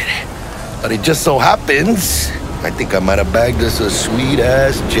shit. But it just so happens, I think I might have bagged us a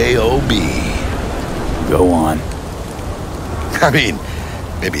sweet-ass J.O.B. Go on. I mean,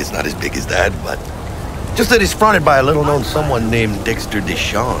 maybe it's not as big as that, but just that it's fronted by a little-known someone named Dexter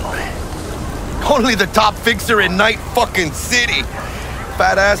Deshawn. Only the top fixer in Night fucking City.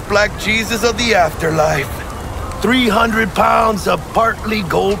 Fat-ass black Jesus of the afterlife. 300 pounds of partly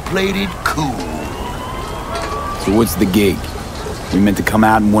gold-plated cool. So what's the gig? We meant to come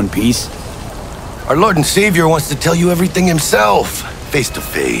out in one piece? Our Lord and Savior wants to tell you everything himself, face to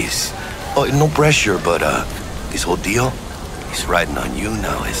face. Oh, no pressure, but this whole deal, he's riding on you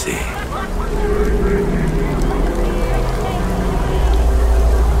now, I see.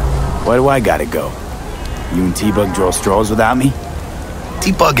 Why do I gotta go? You and T-Bug draw straws without me?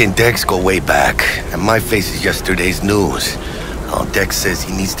 T-Bug and Dex go way back, and my face is yesterday's news. Oh, Dex says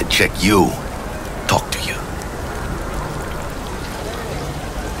he needs to check you, talk to you.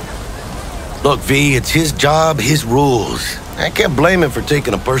 Look, V, it's his job, his rules. I can't blame him for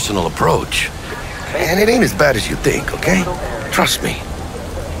taking a personal approach. And it ain't as bad as you think, okay? Trust me.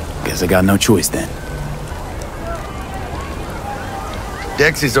 Guess I got no choice then.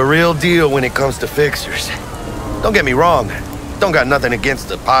 Dex is a real deal when it comes to fixers. Don't get me wrong. Don't got nothing against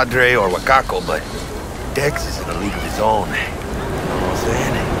the Padre or Wakako, but Dex is in a league of his own. You know what I'm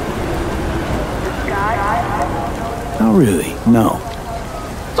saying? Oh, really? No.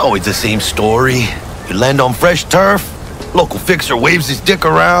 It's always the same story. You land on fresh turf, local fixer waves his dick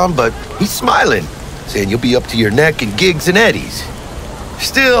around, but he's smiling, saying you'll be up to your neck in gigs and eddies.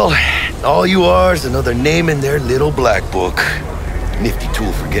 Still, all you are is another name in their little black book. Nifty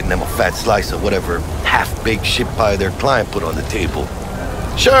tool for getting them a fat slice of whatever half-baked shit pie their client put on the table.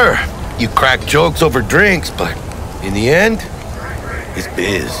 Sure, you crack jokes over drinks, but in the end, it's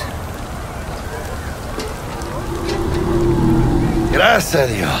biz. Gracias a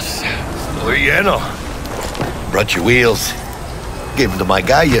Dios. Estoy lleno. Brought your wheels. Gave them to my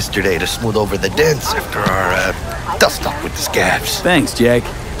guy yesterday to smooth over the dents after our dust-up with the scabs. Thanks, Jack.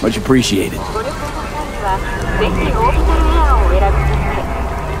 Much appreciated.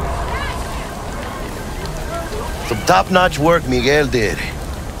 Some top-notch work Miguel did.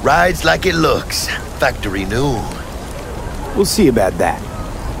 Rides like it looks. Factory new. We'll see about that.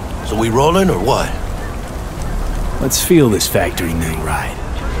 So we rolling or what? Let's feel this factory new ride.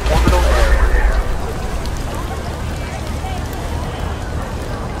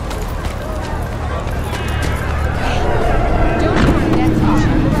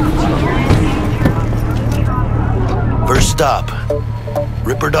 First stop,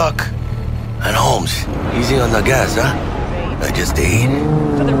 Ripperdock and Holmes. Easy on the gas, huh? I just ate.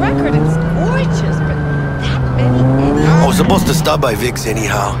 For the record, it's gorgeous, but that many... I was supposed to stop by Vic's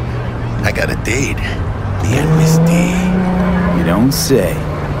anyhow. I got a date. Me and Miss D. You don't say.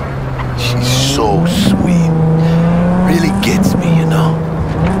 She's so sweet. Really gets me, you know?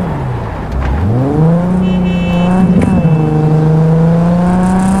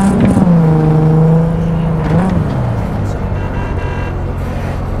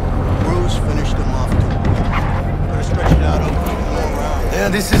 Bruce finished him off too. Better stretch it out over more around. Yeah,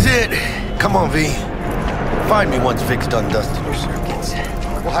 this is it. Come on, V. Find me once Vic's done dusting your circuits.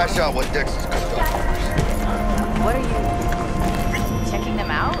 We'll hash out what Dex is cooked up first. What are you checking them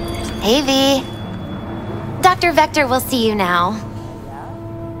out? Hey, V. Dr. Vector will see you now.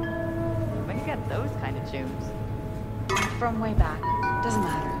 When you get those kind of tunes. From way back. Doesn't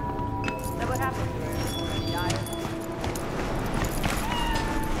matter. So what happened to her? She died.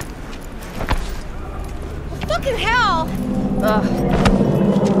 Fucking hell! Ugh.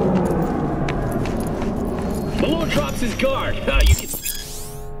 Malone drops his guard. You can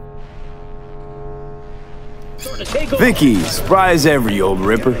sort of take over. Vicky, spry as ever, you old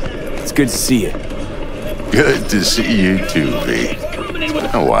ripper. It's good to see you. Good to see you too, V.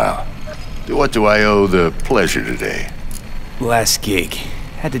 Oh, wow. What do I owe the pleasure today? Last gig.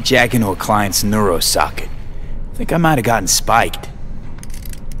 Had to jack into a client's neuro socket. Think I might have gotten spiked.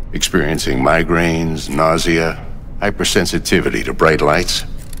 Experiencing migraines, nausea, hypersensitivity to bright lights?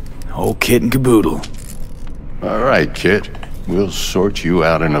 Whole kit and caboodle. All right, kid. We'll sort you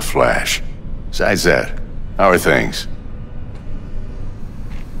out in a flash. Besides that, how are things?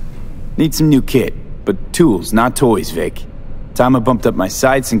 Need some new kit, but tools, not toys, Vic. Time I bumped up my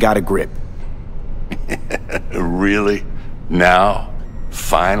sights and got a grip. Really? Now?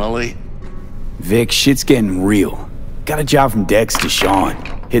 Finally? Vic, shit's getting real. Got a job from Dex to Sean,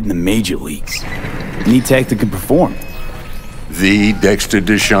 hitting the major leagues. Need tech that can perform. The Dexter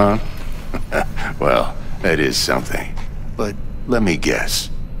Deshawn? Well, that is something. But let me guess.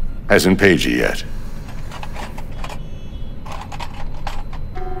 Hasn't paid you yet.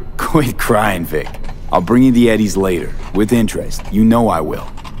 Quit crying, Vic. I'll bring you the eddies later, with interest. You know I will.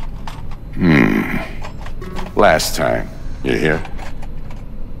 Last time. You hear?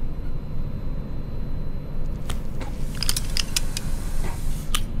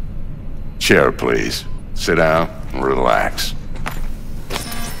 Chair, please. Sit down and relax.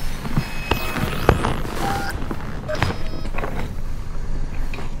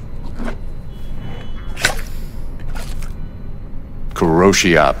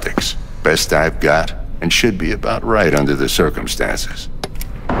 Kuroshi Optics. Best I've got, and should be about right under the circumstances.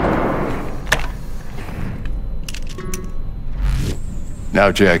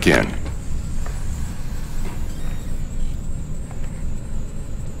 Now jack in.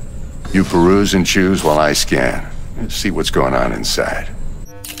 You peruse and choose while I scan. See what's going on inside.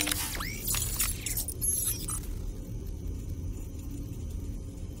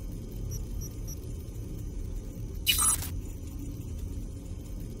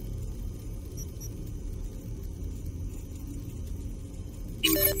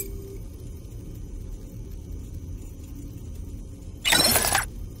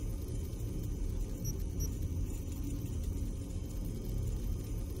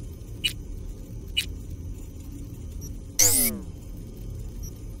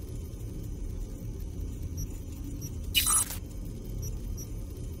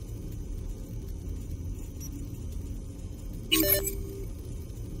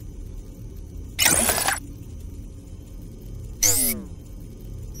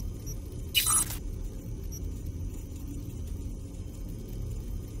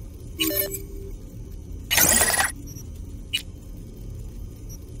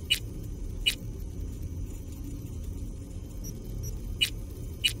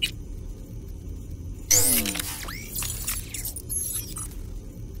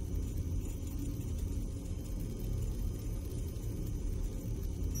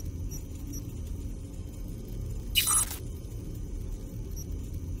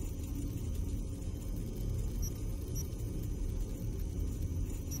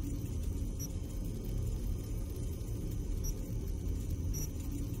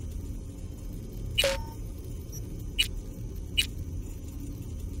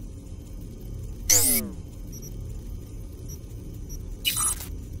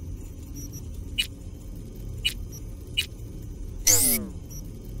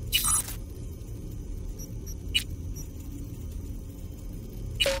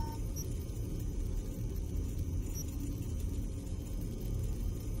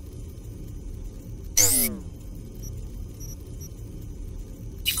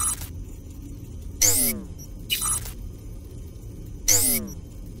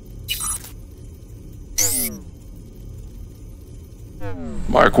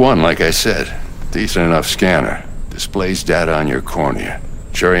 Mark 1, like I said. Decent enough scanner. Displays data on your cornea.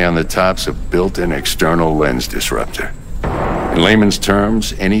 Cherry on the top's a built-in external lens disruptor. In layman's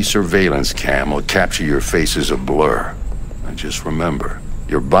terms, any surveillance cam will capture your face as a blur. And just remember,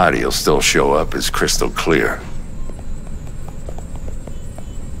 your body will still show up as crystal clear.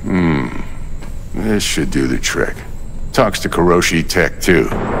 This should do the trick. Talks to Kuroshi Tech, too.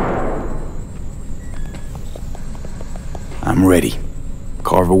 I'm ready.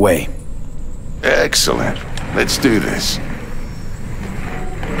 Carve away. Excellent. Let's do this.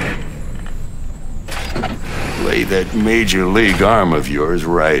 lay that major league arm of yours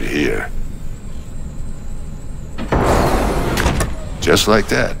right here. Just like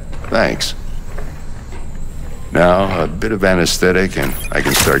that. Thanks. Now, a bit of anesthetic and I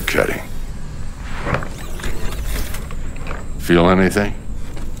can start cutting. Feel anything?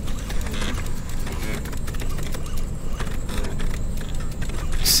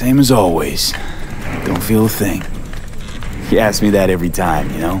 Same as always. Don't feel a thing. You ask me that every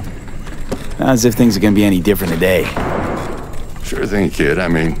time, you know? Not as if things are gonna be any different today. Sure thing, kid. I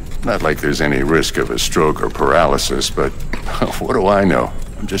mean, not like there's any risk of a stroke or paralysis, but what do I know?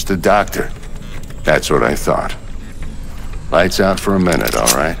 I'm just a doctor. That's what I thought. Lights out for a minute, all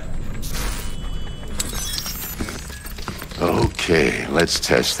right? Okay, let's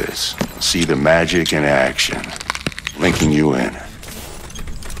test this. See the magic in action. Linking you in.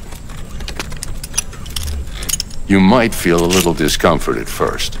 You might feel a little discomfort at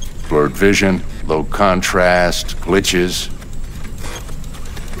first. Blurred vision, low contrast, glitches.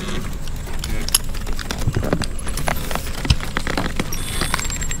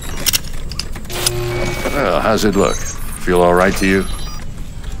 Well, how's it look? Feel all right to you?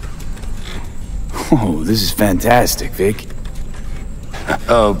 Oh, this is fantastic, Vic.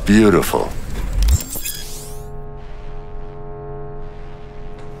 Oh, beautiful.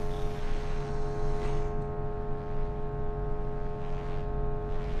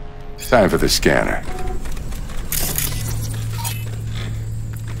 Time for the scanner.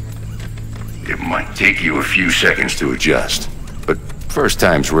 It might take you a few seconds to adjust, but first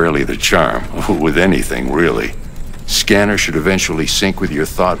time's rarely the charm, with anything, really. Scanner should eventually sync with your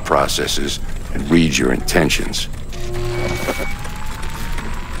thought processes and read your intentions.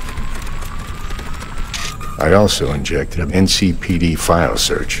 I also injected an NCPD file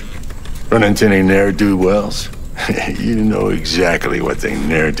search. Run into any ne'er-do-wells? You know exactly what they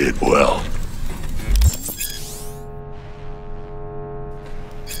ne'er did well.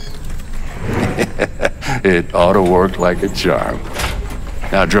 It ought to work like a charm.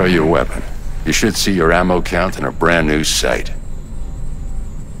 Now draw your weapon. You should see your ammo count in a brand new sight.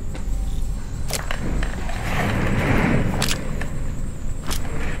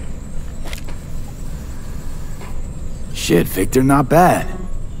 Shit, Victor, not bad.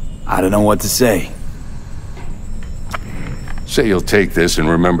 I don't know what to say. Say you'll take this and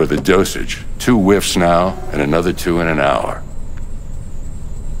remember the dosage. 2 whiffs now, and another 2 in an hour.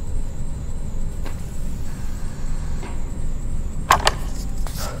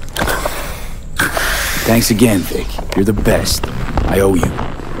 Thanks again, Vic. You're the best. I owe you.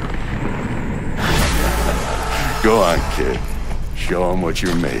 Go on, kid. Show them what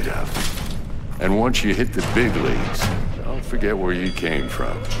you're made of. And once you hit the big leagues, don't forget where you came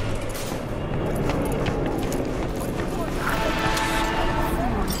from.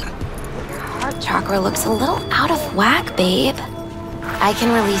 Heart chakra looks a little out of whack, babe. I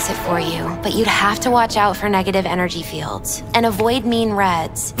can release it for you, but you'd have to watch out for negative energy fields and avoid mean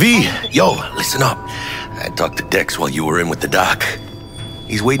reds. V, yo, listen up. I talked to Dex while you were in with the doc.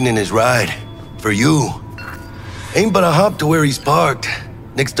 He's waiting in his ride. For you. Ain't but a hop to where he's parked.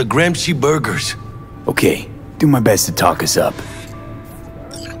 Next to Gramsci Burgers. Okay, do my best to talk us up.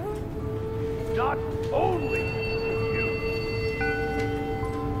 Not only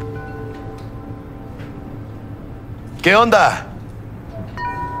 ¿Qué onda?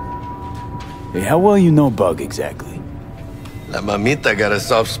 Hey, how well you know Bug exactly? La mamita got a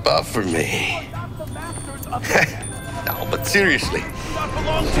soft spot for me. No, but seriously.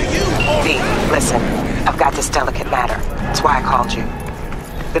 V, listen. I've got this delicate matter. That's why I called you.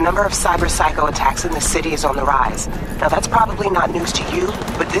 The number of cyber-psycho attacks in the city is on the rise. Now, that's probably not news to you,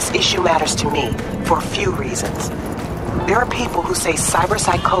 but this issue matters to me for a few reasons. There are people who say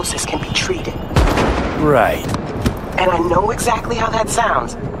cyberpsychosis can be treated. Right. And I know exactly how that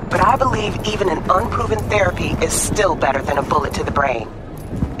sounds, but I believe even an unproven therapy is still better than a bullet to the brain.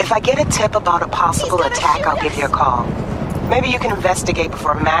 If I get a tip about a possible attack, I'll give you a call. Maybe you can investigate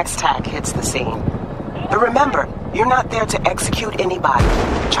before Max Tack hits the scene. But remember, you're not there to execute anybody.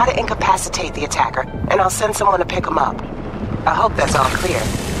 Try to incapacitate the attacker, and I'll send someone to pick him up. I hope that's all clear.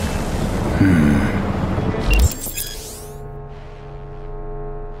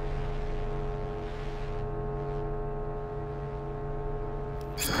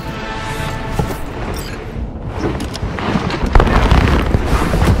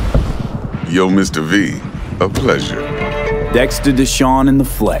 Yo, Mr. V, a pleasure. Dexter Deshawn in the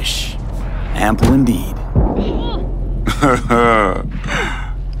flesh. Ample indeed.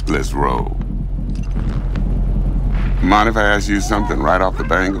 Let's roll. Mind if I ask you something right off the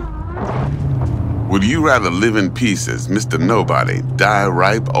bangle? Would you rather live in peace as Mr. Nobody, die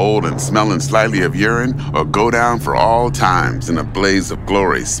ripe, old, and smelling slightly of urine, or go down for all times in a blaze of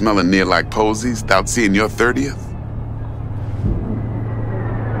glory, smelling near like posies, without seeing your 30th?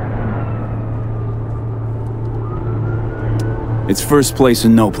 It's first place or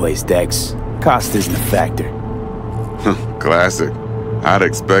no place, Dex. Cost isn't a factor. Classic. I'd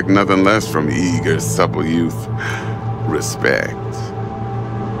expect nothing less from eager, supple youth. Respect.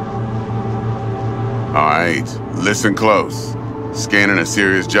 Alright, listen close. Scanning a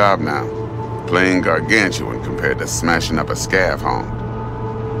serious job now. Playing gargantuan compared to smashing up a scav haunt.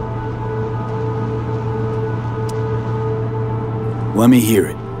 Let me hear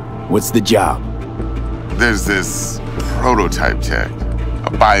it. What's the job? There's this prototype tech.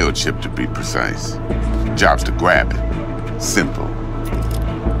 A biochip to be precise. Job's to grab it. Simple.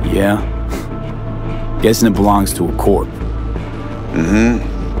 Yeah? Guessing it belongs to a corp. Mm-hmm.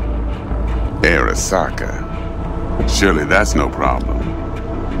 Arasaka. Surely that's no problem.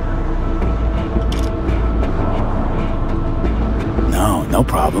 No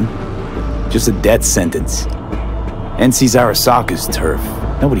problem. Just a death sentence. NC's Arasaka's turf.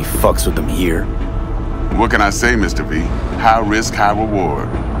 Nobody fucks with them here. What can I say, Mr. V? High risk, high reward.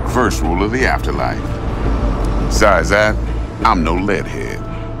 First rule of the afterlife. Besides that, I'm no leadhead.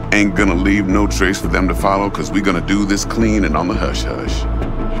 Ain't gonna leave no trace for them to follow, cause we gonna do this clean and on the hush-hush.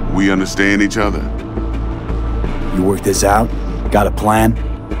 We understand each other. You work this out? Got a plan?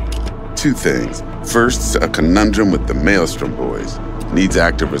 Two things. First, a conundrum with the Maelstrom boys. Needs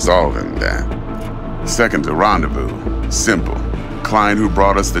active resolving that. Second, a rendezvous. Simple. Client who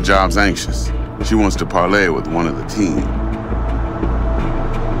brought us the job's anxious. She wants to parlay with one of the team.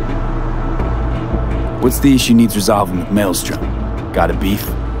 What's the issue needs resolving with Maelstrom? Got a beef?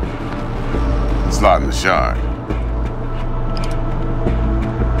 Slot in the shard.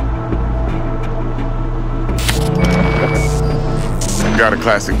 Got a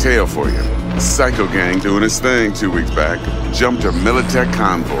classic tale for you. Psycho gang doing its thing 2 weeks back. Jumped a Militech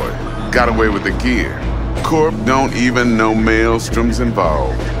convoy. Got away with the gear. Corp don't even know Maelstrom's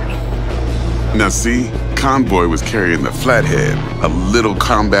involved. Now see, convoy was carrying the Flathead, a little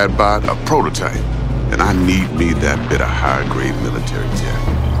combat bot, a prototype. And I need me that bit of high-grade military tech.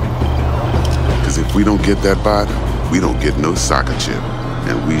 Cause if we don't get that bot, we don't get no soccer chip.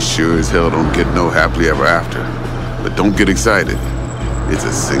 And we sure as hell don't get no happily ever after. But don't get excited. It's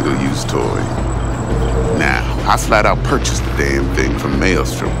a single-use toy. Now, I flat out purchased the damn thing from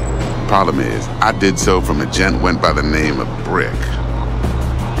Maelstrom. Problem is, I did so from a gent went by the name of Brick.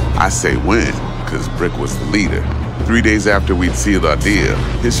 I say when, cause Brick was the leader. 3 days after we'd sealed our deal,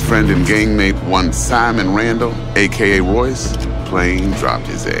 his friend and gangmate, one Simon Randall, aka Royce, plain dropped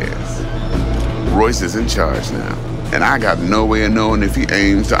his ass. Royce is in charge now, and I got no way of knowing if he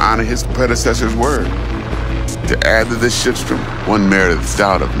aims to honor his predecessor's word. To add to this shitstorm, one Meredith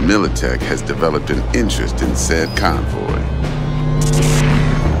Stout of Militech has developed an interest in said convoy.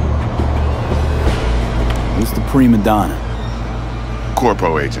 Who's the prima donna?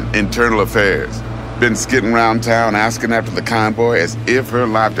 Corpo agent, internal affairs. Been skidding around town asking after the convoy as if her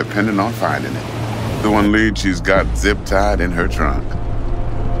life depended on finding it. The one lead she's got zip-tied in her trunk.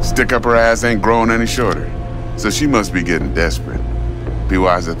 Stick up her ass ain't growing any shorter, so she must be getting desperate. Be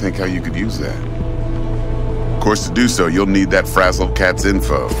wise to think how you could use that. Of course, to do so, you'll need that frazzled cat's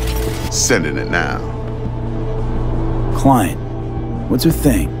info. Sending it now. Client. What's her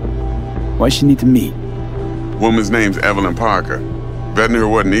thing? Why she need to meet? Woman's name's Evelyn Parker. Vetting her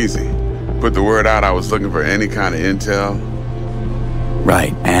wasn't easy. Put the word out I was looking for any kind of intel.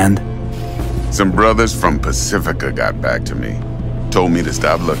 Right, and? Some brothers from Pacifica got back to me. Told me to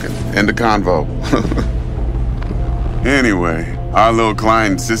stop looking. End the convo. Anyway, our little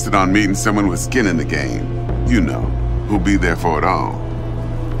client insisted on meeting someone with skin in the game. You know, who'll be there for it all.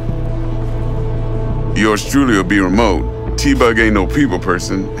 Yours truly will be remote. T-Bug ain't no people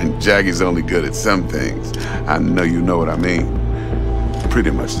person, and Jaggy's only good at some things. I know you know what I mean.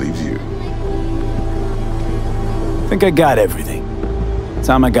 Pretty much leaves you. Think I got everything.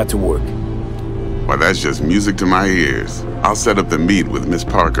 Time I got to work. Well, that's just music to my ears. I'll set up the meet with Miss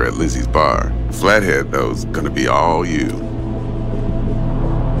Parker at Lizzie's bar. Flathead, though's gonna be all you.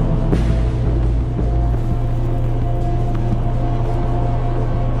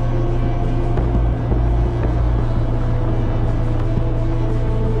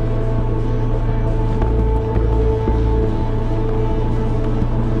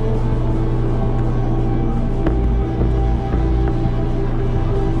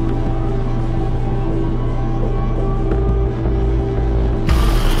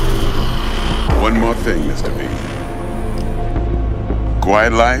 One more thing, Mr. V.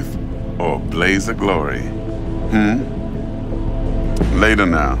 Quiet life or a blaze of glory? Later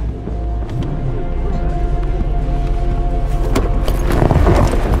now.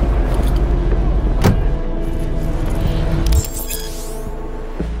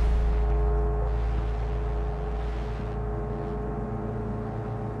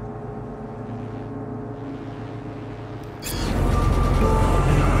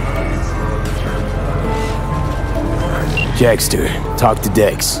 Jackster, talk to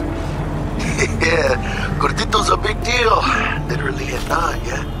Dex. Yeah, Gordito's a big deal. Literally and not,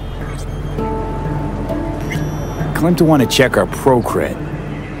 yeah? Claimed to want to check our pro-cred,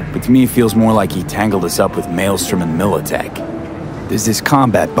 but to me it feels more like he tangled us up with Maelstrom and Militech. There's this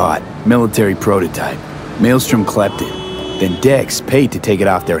combat bot, military prototype. Maelstrom clept it. Then Dex paid to take it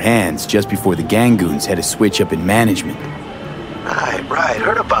off their hands just before the Gangoons had a switch up in management. Right,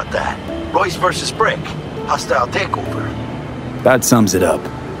 heard about that. Royce versus Brick. Hostile takeover. That sums it up.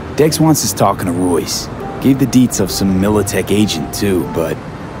 Dex wants us talking to Royce. Gave the deets of some Militech agent too, but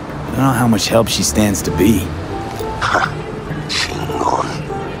I don't know how much help she stands to be.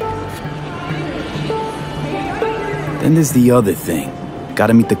 Then there's the other thing.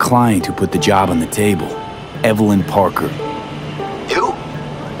 Gotta meet the client who put the job on the table. Evelyn Parker. You?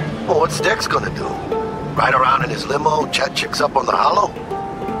 Well, what's Dex gonna do? Ride around in his limo, chat chicks up on the hollow?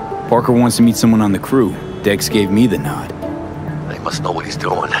 Parker wants to meet someone on the crew. Dex gave me the nod. He must know what he's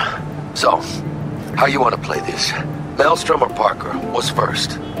doing. So, how you want to play this? Maelstrom or Parker? What's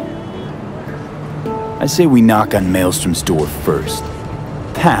first? I say we knock on Maelstrom's door first.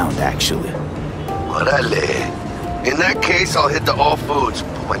 Pound, actually. Orale. In that case, I'll hit the all foods,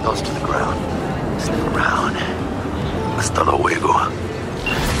 put my nose to the ground. Stick around. Hasta luego.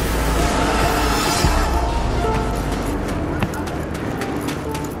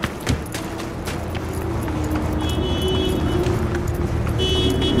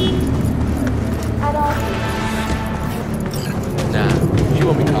 She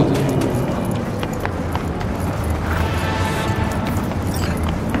won't be concentrating.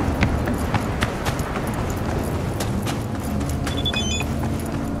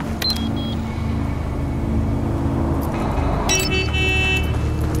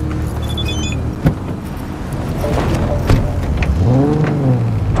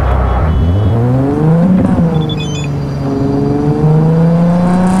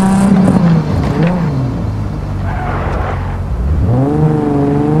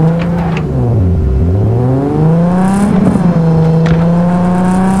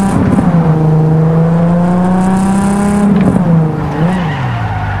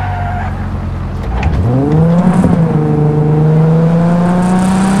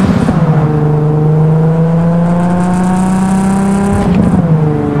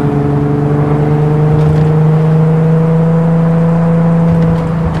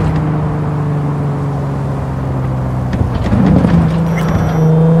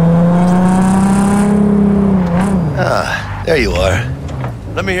 There you are.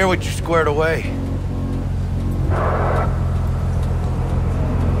 Let me hear what you squared away.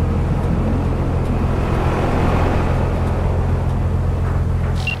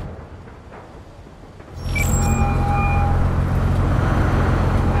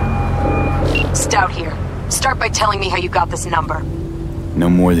 Stout here. Start by telling me how you got this number. No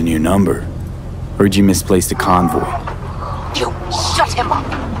more than your number. Heard you misplaced a convoy. You shut him up.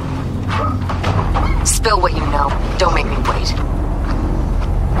 Spill what you know. Don't make me wait.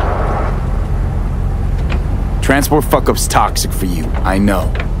 Transport fuck-up's toxic for you, I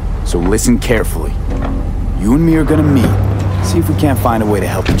know. So listen carefully. You and me are gonna meet. See if we can't find a way to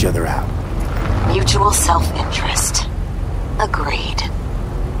help each other out. Mutual self-interest. Agreed.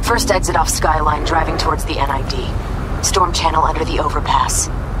 First exit off Skyline, driving towards the NID. Storm channel under the overpass.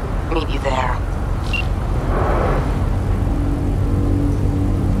 Meet you there.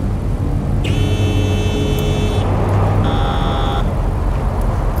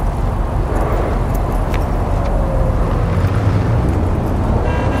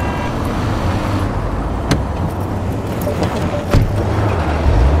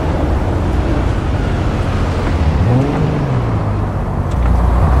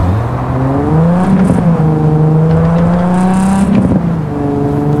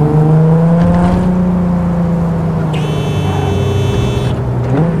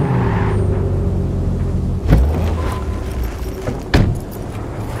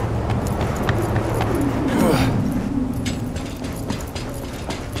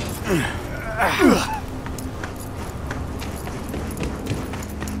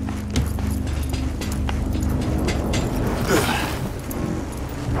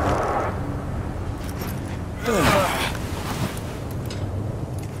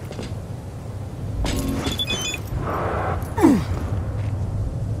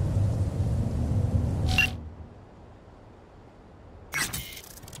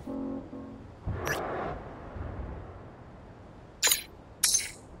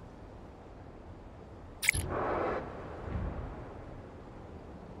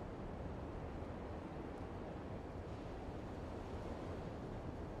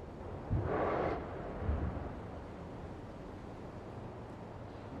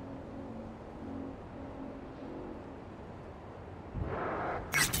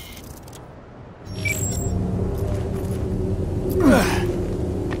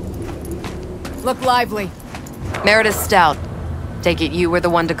 Look lively. Meredith Stout. Take it you were the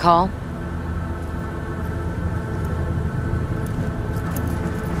one to call?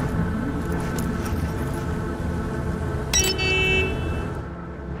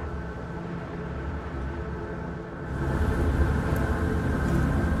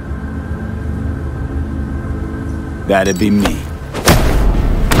 That'd be me.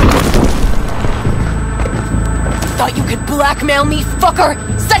 Thought you could blackmail me, fucker?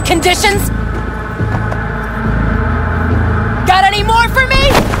 Set conditions? Got any more for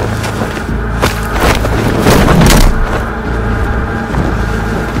me?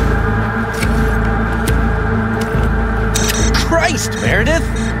 Christ, Meredith!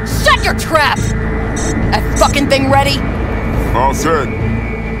 Shut your trap! That fucking thing ready? All set.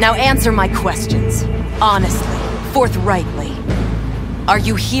 Now answer my questions. Honestly, forthrightly. Are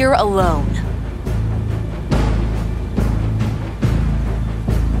you here alone?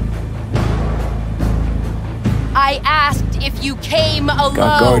 I asked if you came alone.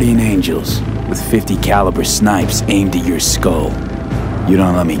 Got guardian angels with 50 caliber snipes aimed at your skull. You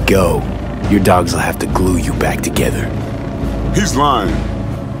don't let me go, your dogs will have to glue you back together. He's lying.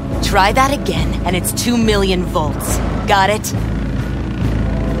 Try that again, and it's 2 million volts. Got it?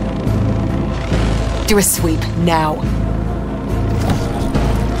 Do a sweep, now.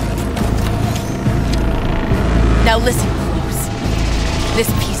 Now listen close. This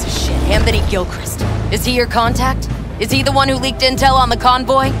piece of shit, Anthony Gilchrist. Is he your contact? Is he the one who leaked intel on the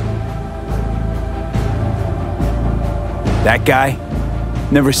convoy? That guy?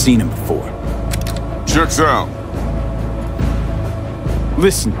 Never seen him before. Checks out.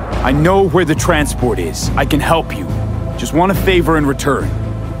 Listen, I know where the transport is. I can help you. Just want a favor in return.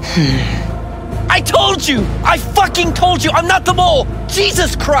 I told you! I fucking told you! I'm not the mole!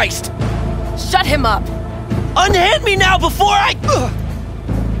 Jesus Christ! Shut him up! Unhand me now before I...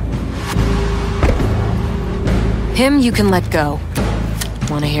 Him you can let go.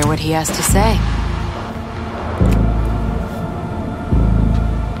 Want to hear what he has to say?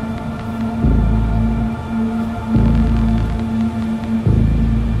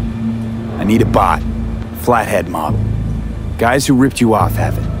 I need a bot. Flathead mob. Guys who ripped you off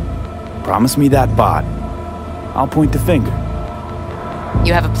have it. Promise me that bot. I'll point the finger.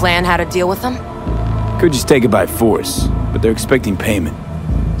 You have a plan how to deal with them? Could just take it by force, but they're expecting payment.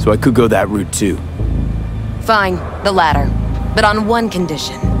 So I could go that route too. Fine, the latter. But on one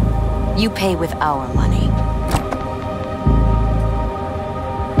condition. You pay with our money.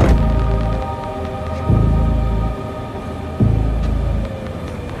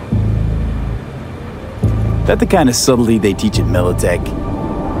 That the kind of subtlety they teach at Militech?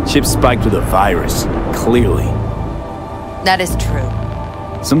 Ship spiked with a virus, clearly. That is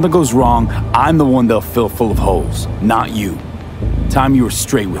true. Something goes wrong, I'm the one they'll fill full of holes, not you. Time you were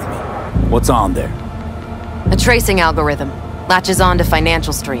straight with me. What's on there? A tracing algorithm. Latches on to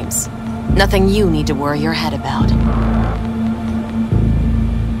financial streams. Nothing you need to worry your head about.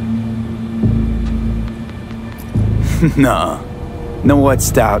 Nah. Know what,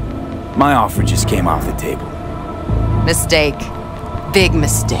 Stout? My offer just came off the table. Mistake. Big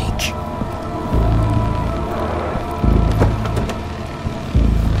mistake.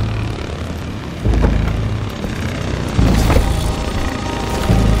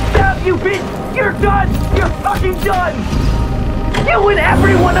 Stop, you bitch! You're done! You're fucking done! You and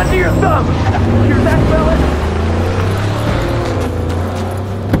everyone under your thumb! Hear that, fella?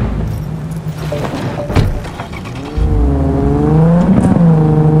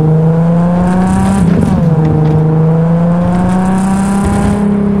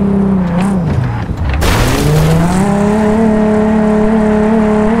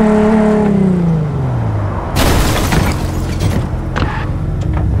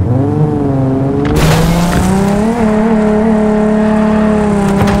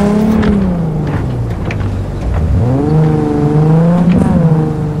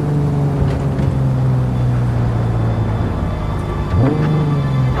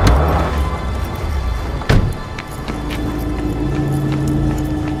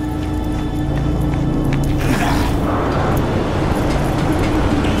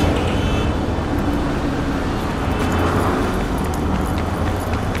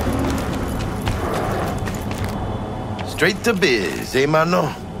 Straight to biz, eh,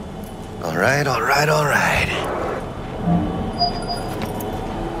 mano? All right, all right, all right.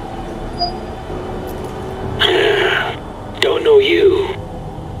 Don't know you.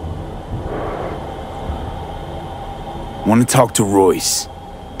 Want to talk to Royce.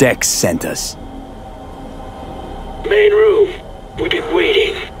 Dex sent us. Main room. We've been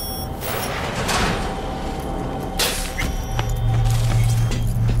waiting.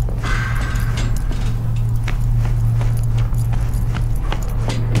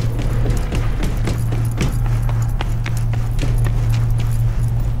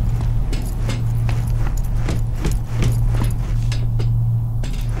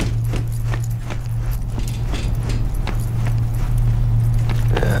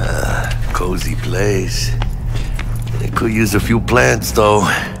 Could use a few plants, though.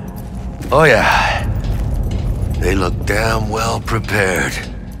 Oh, yeah. They look damn well prepared.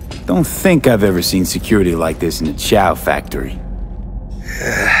 Don't think I've ever seen security like this in a chow factory.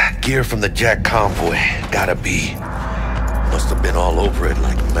 Gear from the Jack convoy. Gotta be. Must have been all over it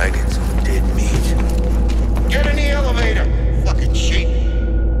like maggots on dead meat. Get in the elevator! Fucking sheep.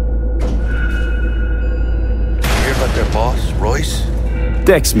 Hear about their boss, Royce?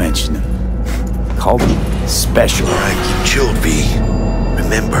 Dex mentioned him. Called him special. All right, keep chilled, V.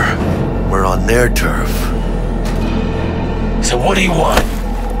 Remember, we're on their turf. So what do you want?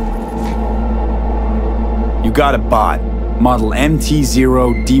 You got a bot. Model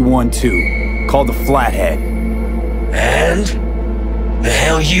MT0D12. Called the Flathead. And? The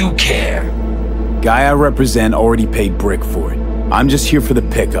hell you care? Guy I represent already paid Brick for it. I'm just here for the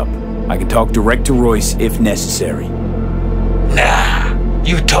pickup. I can talk direct to Royce if necessary. Nah,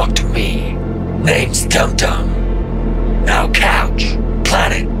 you talk to me. Name's Dum Dum. Now couch,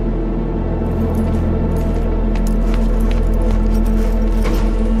 planet.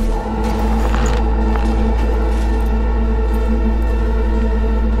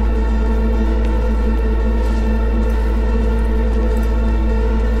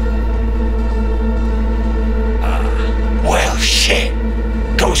 Well, shit.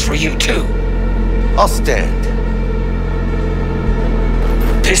 Goes for you too. I'll stand.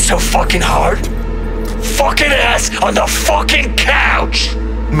 This so fucking hard? Fucking ass on the fucking couch!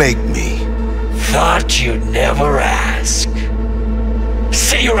 Make me. Thought you'd never ask.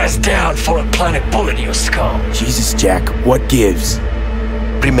 Sit your ass down for a planet bullet in your skull. Jesus, Jack, what gives?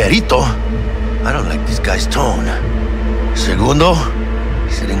 Primerito, I don't like this guy's tone. Segundo,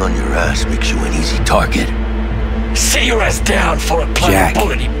 sitting on your ass makes you an easy target. Sit your ass down for a planet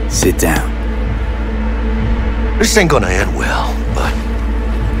bullet. Jack, sit down. This ain't gonna end well, but...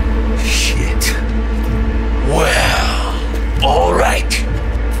 shit. Well, alright.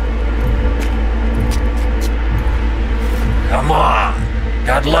 Come on.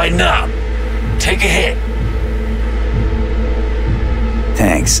 Gotta lighten up. Take a hit.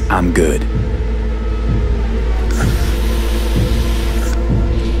 Thanks, I'm good.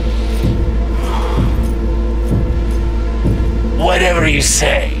 Whatever you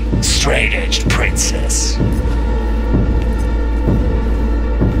say, straight-edged princess.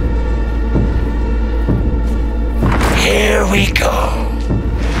 Here we go.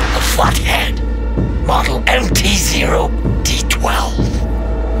 The Flathead. Model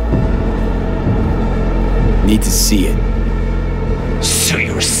MT0D12. Need to see it. Suit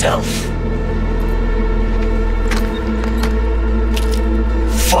yourself.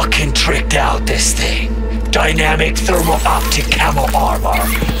 Fucking tricked out this thing. Dynamic thermo-optic camo armor.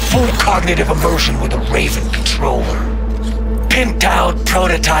 Full cognitive immersion with a Raven controller. Pimped out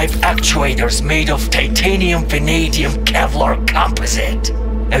prototype actuators made of titanium, vanadium, Kevlar composite.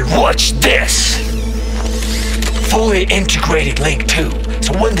 And watch this! Fully integrated link too,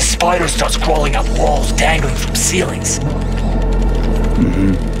 so when the spider starts crawling up walls dangling from ceilings.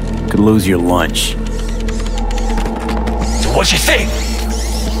 Could lose your lunch. So what you think?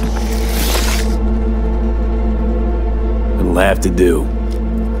 It'll have to do.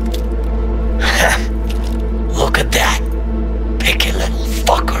 Look at that. Picky little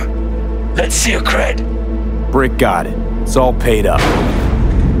fucker. Let's see your cred. Brick got it. It's all paid up.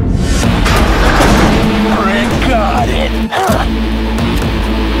 Brick got it.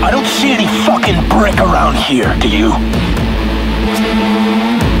 I don't see any fucking brick around here, do you?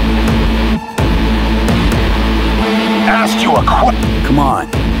 Asked you a question. Come on.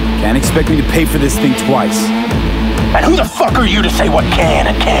 Can't expect me to pay for this thing twice. And who the fuck are you to say what can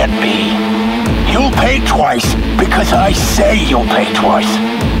and can't be? You'll pay twice because I say you'll pay twice.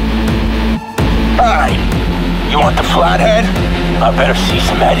 Alright. You want the Flathead? I better see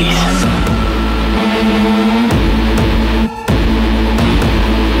some eddies.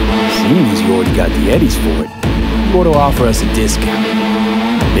 Seeing as you already got the eddies for it, you ought to offer us a discount.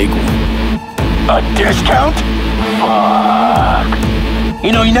 Big one. A discount? Fuck.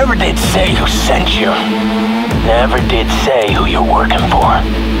 You know, you never did say who sent you. Never did say who you're working for.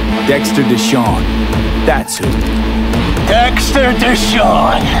 Dexter Deshawn. That's who. Dexter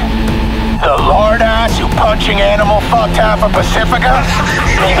Deshawn. The lord ass who punching animal fucked half of Pacifica?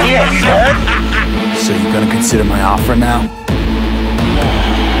 He ain't dead. So you're gonna consider my offer now?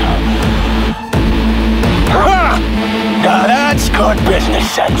 Now that's good business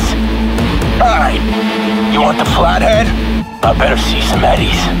sense. Alright, you want the Flathead? I better see some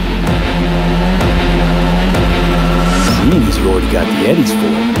eddies. Seeing as you already got the eddies for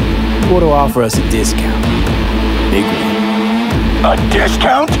it, you ought to offer us a discount. Big one. A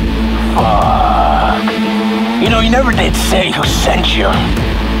discount? Fuck. You know, you never did say who sent you.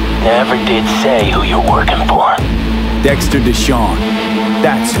 Never did say who you're working for. Dexter Deshawn.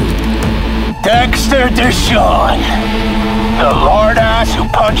 That's who. Dexter Deshawn. The lord ass who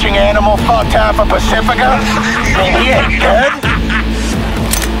punching animal fucked half of Pacifica? And he ain't dead?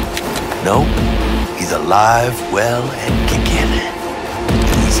 No, he's alive, well, and kicking.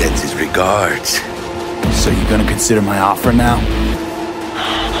 He sends his regards. So you gonna consider my offer now?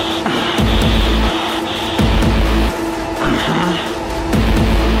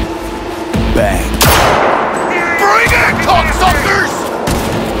 Bang. Bring it, cocksuckers!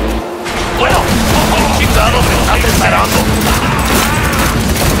 Bueno, chingado me estás esperando.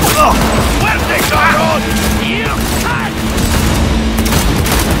 ¡Fuerte, cabrón!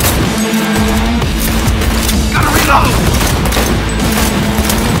 ¡Gotta reload!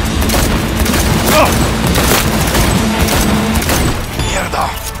 Mierda.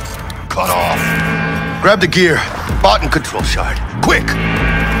 Cut off. Grab the gear. Bot and control shard. Quick!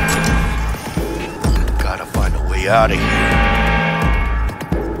 Gotta find a way out of here.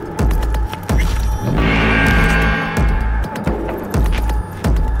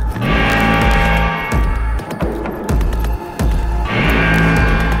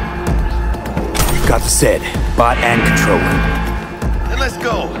 Got the set. Bot and controller. Then let's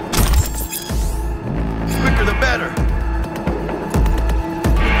go. Quicker the better.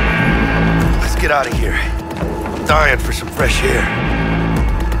 Let's get out of here. I'm dying for some fresh air.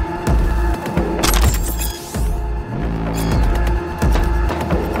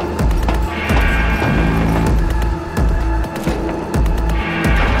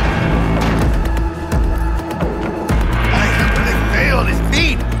 I failed his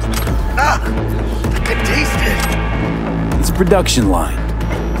feet. I can taste it. It's a production line.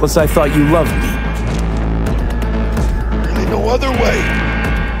 Plus, I thought you loved me. Really no other way.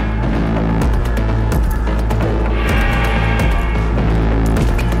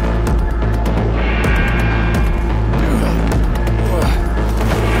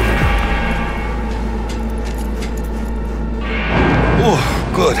 Oh,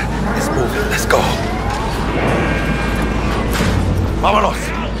 good. It's moving. Let's go. Vámonos.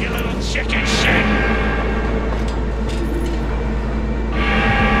 You little chicken shit!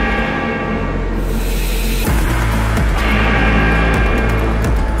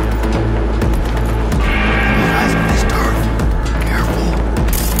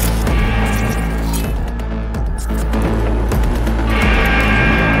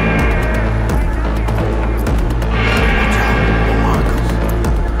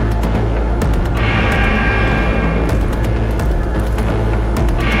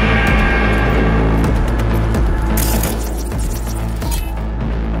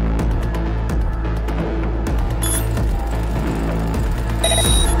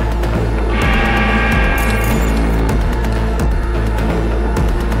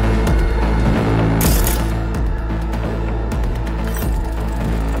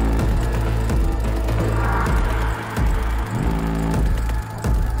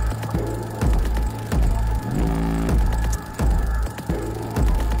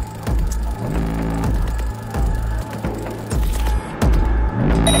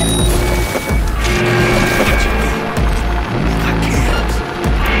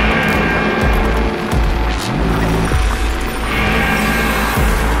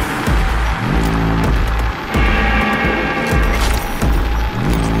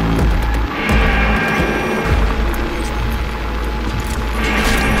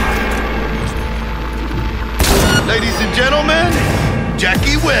 Ladies and gentlemen,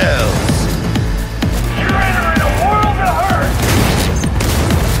 Jackie Wells. You're entering a world of hurt!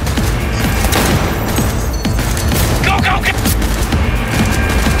 Go, go, go!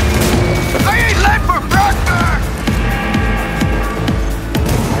 I ain't left for Brockburn!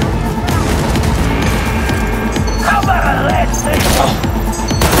 How about a lead signal?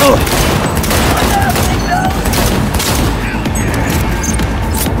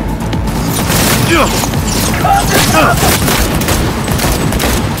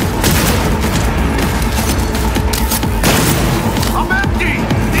 I'm empty!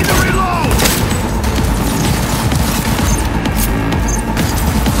 Need to reload!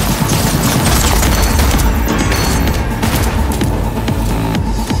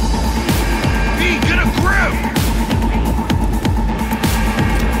 B, get a grip!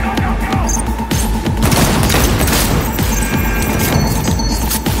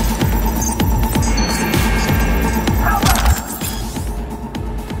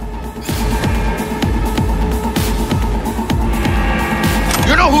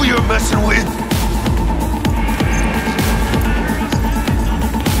 You know who you're messing with?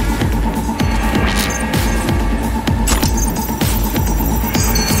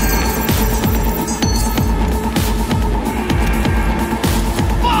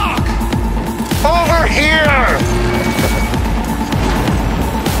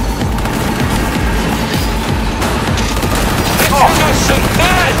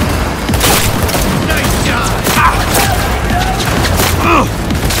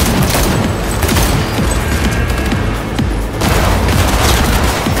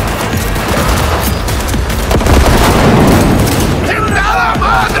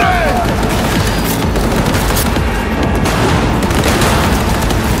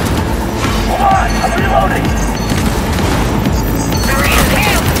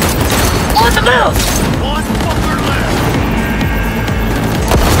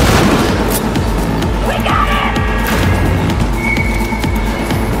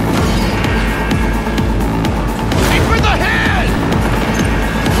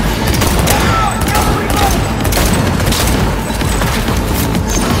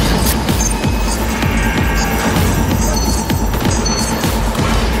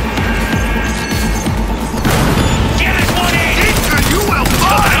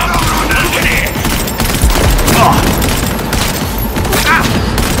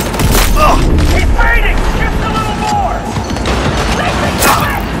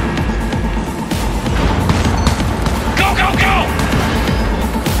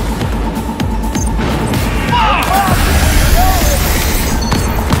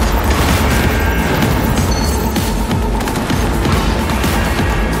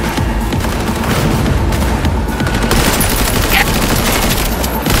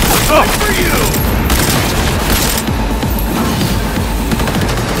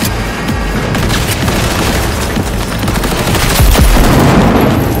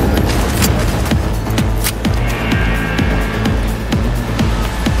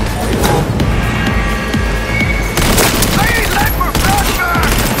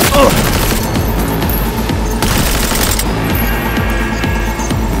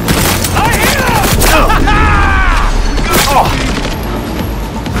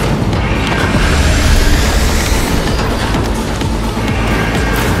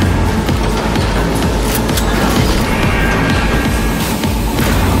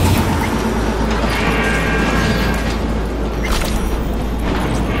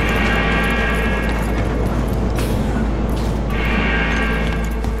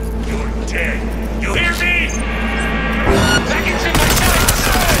 dead. You hear me? Back into my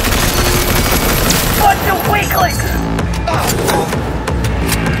sights! Bunch of weaklings!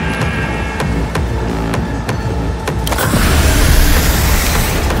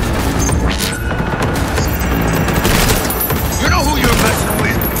 You know who you're messing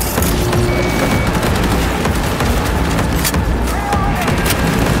with?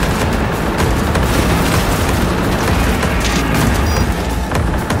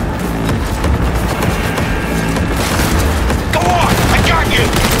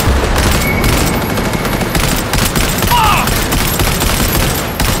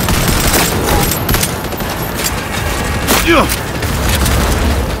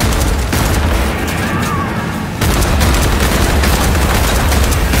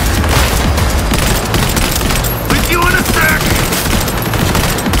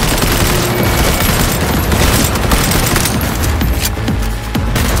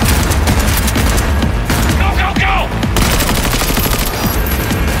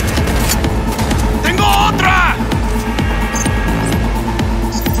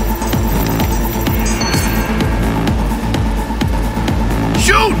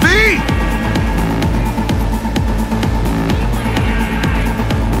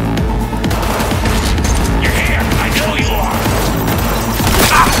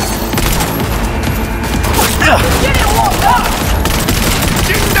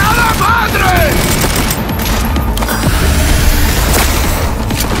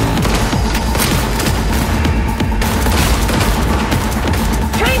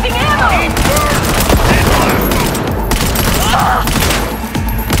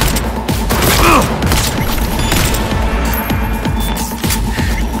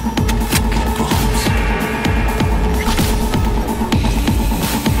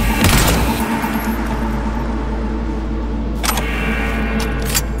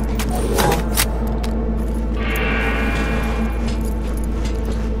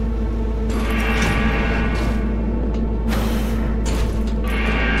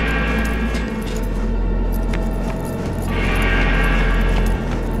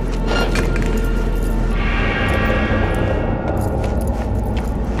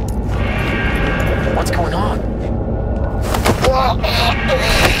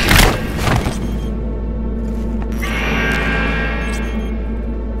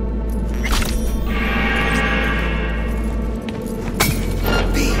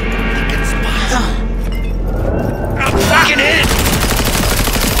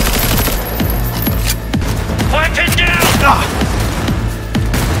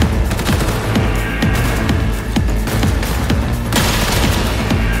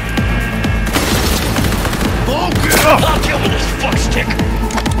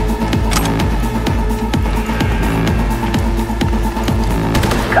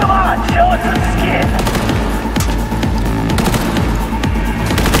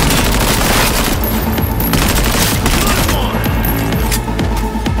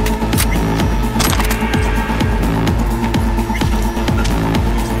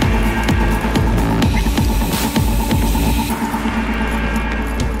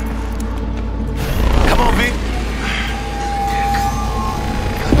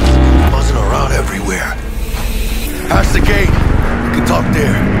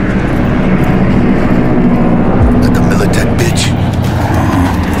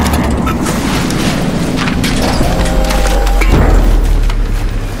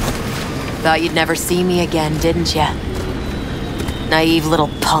 Thought you'd never see me again, didn't ya? Naive little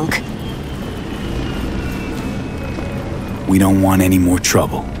punk. We don't want any more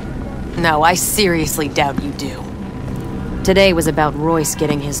trouble. No, I seriously doubt you do. Today was about Royce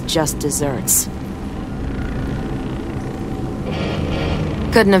getting his just desserts.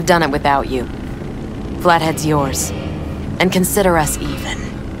 Couldn't have done it without you. Flathead's yours. And consider us even.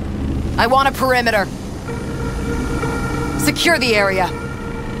 I want a perimeter. Secure the area.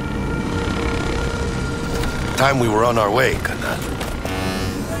 Time we were on our way, Kana.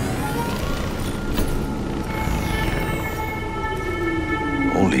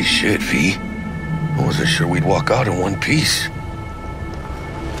 Holy shit, V. I wasn't sure we'd walk out in one piece.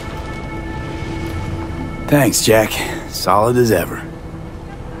 Thanks, Jack. Solid as ever.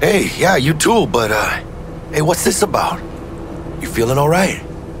 Hey, yeah, you too, but, hey, what's this about? You feeling all right?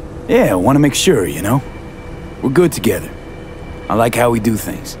 Yeah, I want to make sure, you know? We're good together. I like how we do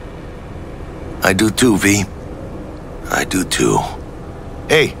things. I do too, V. I do too.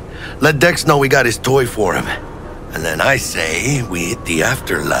 Hey, let Dex know we got his toy for him. And then I say we hit the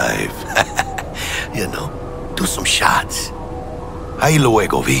afterlife. You know, do some shots. Ahí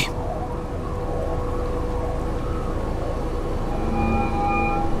luego, V.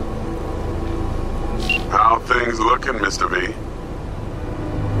 How things looking, Mr. V?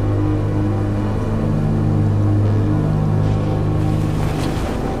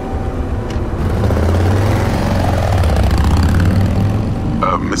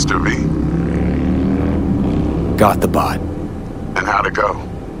 Mr. V? Got the bot. And how'd it go?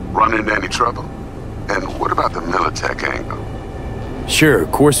 Run into any trouble? And what about the Militech angle? Sure,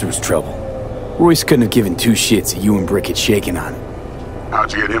 of course there was trouble. Royce couldn't have given two shits that you and Brick had shaken on him.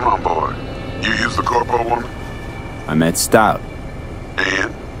 How'd you get him on board? You used the Corpo woman? I met Stout.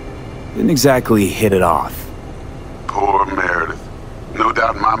 And? Didn't exactly hit it off. Poor Meredith. No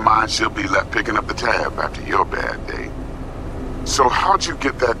doubt in my mind she'll be left picking up the tab after your bad day. So how'd you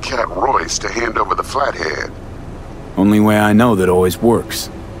get that cat Royce to hand over the flathead? Only way I know that always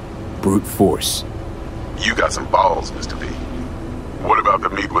works. Brute force. You got some balls, Mr. V. What about the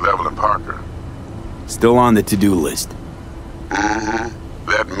meet with Evelyn Parker? Still on the to-do list. Mm-hmm.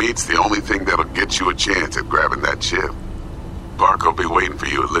 That meet's the only thing that'll get you a chance at grabbing that chip. Parker'll be waiting for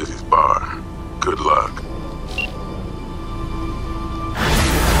you at Lizzie's bar. Good luck.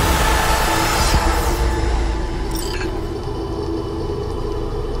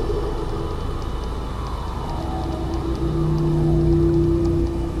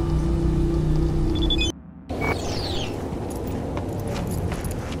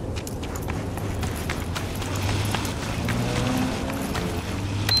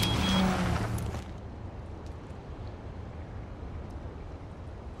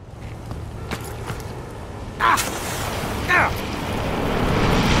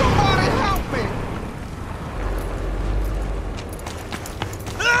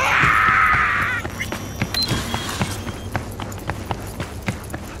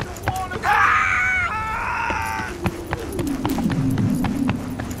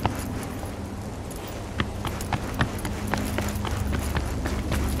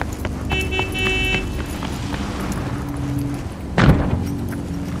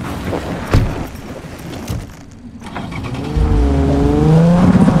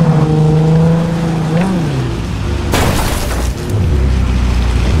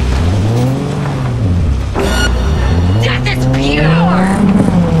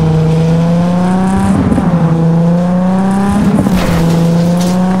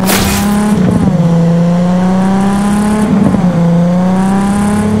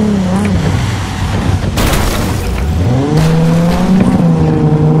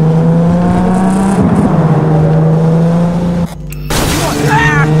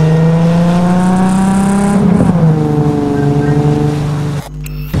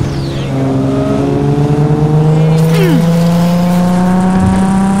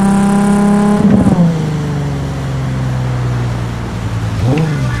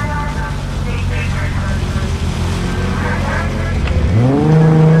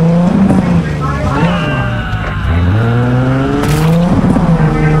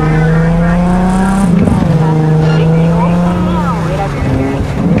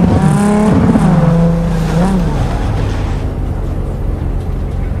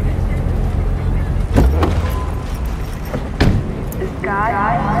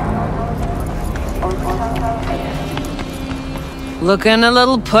 Looking a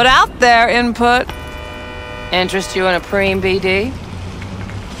little put out there, Input. Interest you in a preem, BD?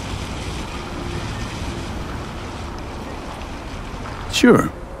 Sure,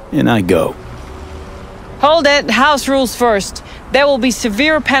 and I go. Hold it. House rules first. There will be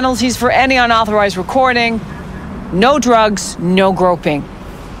severe penalties for any unauthorized recording. No drugs, no groping.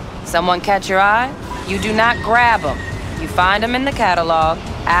 Someone catch your eye? You do not grab them. You find them in the catalog,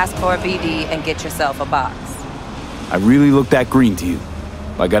 ask for a BD, and get yourself a box. I really look that green to you?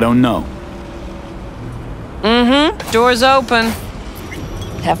 Like I don't know? Mm-hmm. Door's open.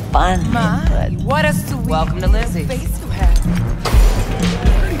 Have fun. What a sweet... Welcome to Lizzie. Face you have.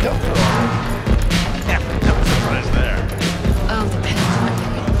 No surprise there. Oh, the pen's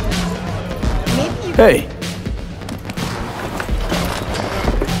not maybe you... Hey.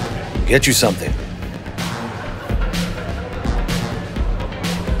 Get you something.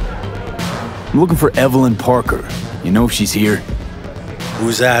 I'm looking for Evelyn Parker. You know if she's here?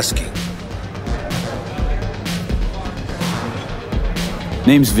 Who's asking?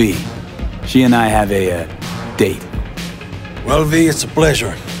 Name's V. She and I have a, date. Well, V, it's a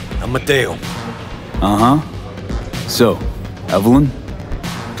pleasure. I'm Mateo. Uh-huh. So, Evelyn?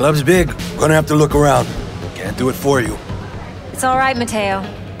 Club's big. Gonna have to look around. Can't do it for you. It's all right, Mateo.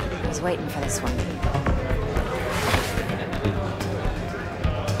 I was waiting for this one.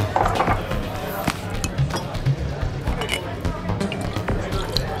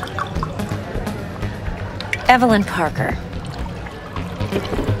 Evelyn Parker.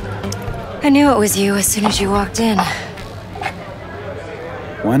 I knew it was you as soon as you walked in.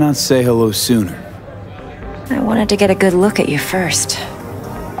 Why not say hello sooner? I wanted to get a good look at you first.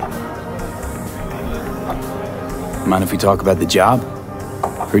 Mind if we talk about the job?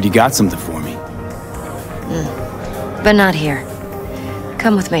 Heard you got something for me. But not here.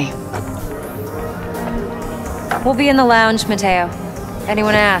 Come with me. We'll be in the lounge, Mateo.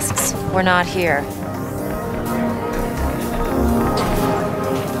 Anyone asks, we're not here.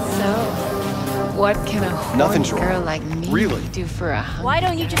 What can a horny Nothing's girl wrong. like me Really? do for a hunk? Why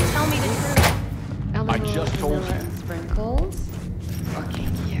don't you just tell me the truth? I just told you. Sprinkles or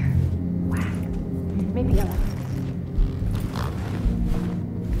kinkier? Whack. Maybe yellow.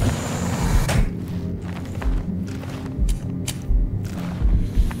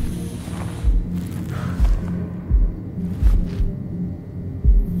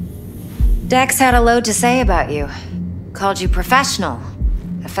 Dex had a load to say about you. Called you professional,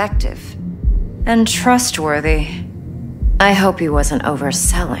 effective, and trustworthy. I hope he wasn't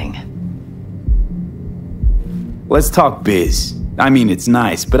overselling. Let's talk biz. I mean, it's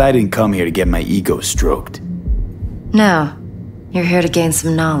nice, but I didn't come here to get my ego stroked. No, you're here to gain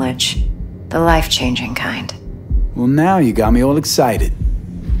some knowledge. The life-changing kind. Well, now you got me all excited.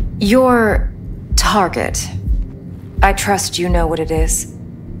 Your target. I trust you know what it is.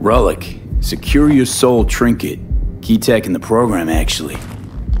 Relic. Secure your soul trinket. Key tech in the program, actually.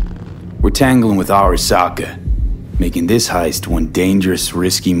 We're tangling with Arasaka, making this heist one dangerous,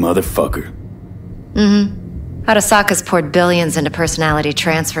 risky motherfucker. Arasaka's poured billions into personality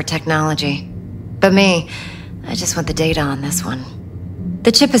transfer technology. But me, I just want the data on this one.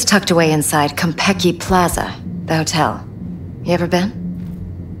 The chip is tucked away inside Compeki Plaza, the hotel. You ever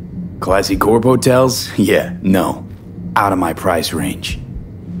been? Classy Corp hotels? Yeah, no. Out of my price range.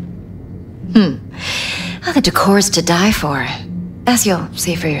 Oh, the decor's to die for. As you'll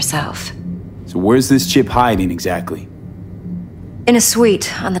see for yourself. So where's this chip hiding exactly? In a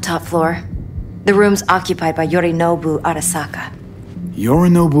suite on the top floor. The room's occupied by Yorinobu Arasaka.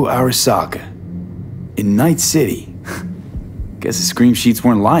 Yorinobu Arasaka. In Night City. Guess the scream sheets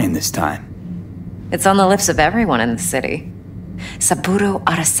weren't lying this time. It's on the lips of everyone in the city. Saburo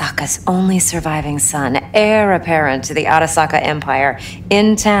Arasaka's only surviving son, heir apparent to the Arasaka Empire,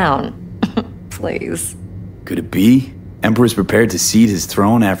 in town. Please. Could it be? Emperor's prepared to cede his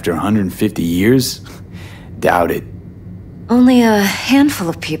throne after 150 years? Doubt it. Only a handful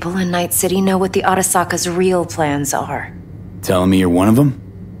of people in Night City know what the Arasaka's real plans are. Telling me you're one of them?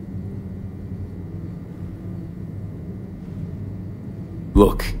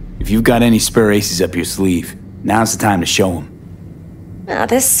 Look, if you've got any spare aces up your sleeve, now's the time to show them. Now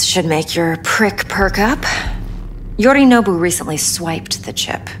this should make your prick perk up. Yorinobu recently swiped the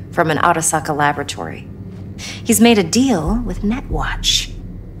chip from an Arasaka laboratory. He's made a deal with Netwatch.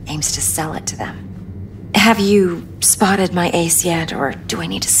 Aims to sell it to them. Have you spotted my ace yet, or do I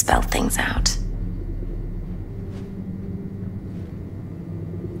need to spell things out?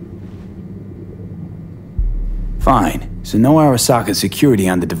 Fine. So no Arasaka security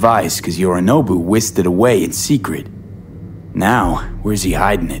on the device because Yorinobu whisked it away in secret. Now, where's he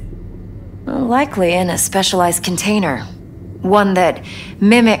hiding it? Well, likely in a specialized container. One that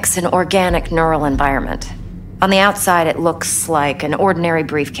mimics an organic neural environment. On the outside, it looks like an ordinary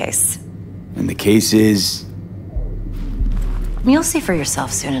briefcase. And the case is... You'll see for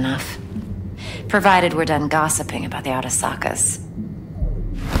yourself soon enough. Provided we're done gossiping about the Arasakas.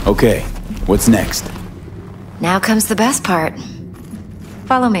 Okay, what's next? Now comes the best part.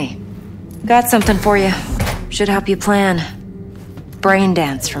 Follow me. Got something for you. Should help you plan. Brain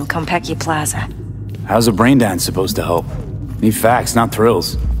dance from Compeki Plaza. How's a brain dance supposed to help? Need facts, not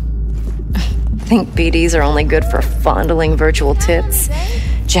thrills. Think BDs are only good for fondling virtual tits?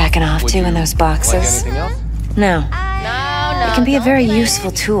 Jacking off to in those boxes? Like anything else? No. It can be a very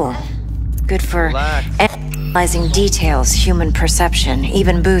useful tool. Good for analyzing details human perception,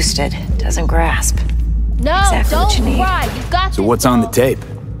 even boosted, doesn't grasp. No, Exactly what you don't need. cry. You got So what's on the tape?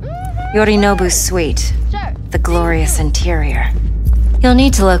 Yorinobu's suite. The glorious interior. You'll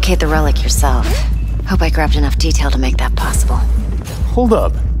need to locate the relic yourself. Hope I grabbed enough detail to make that possible. Hold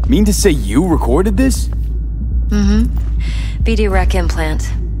up. Mean to say you recorded this? BD rec implant.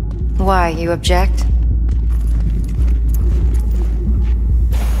 Why, you object?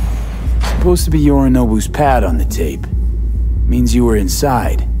 Supposed to be Yorinobu's pad on the tape. Means you were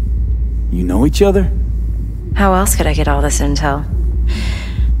inside. You know each other? How else could I get all this intel?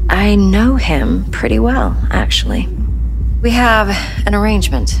 I know him pretty well, actually. We have an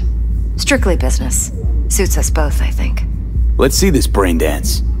arrangement. Strictly business. Suits us both, I think. Let's see this brain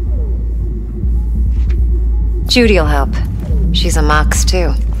dance. Judy'll help. She's a mox,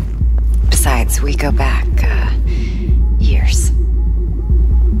 too. Besides, we go back, years.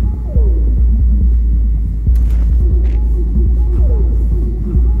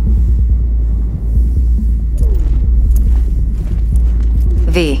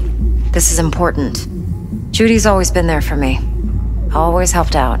 V, this is important. Judy's always been there for me. Always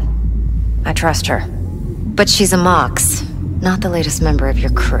helped out. I trust her. But she's a Mox, not the latest member of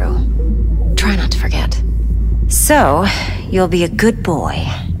your crew. Try not to forget. So, you'll be a good boy,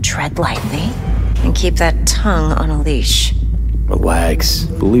 tread lightly, and keep that tongue on a leash. Relax.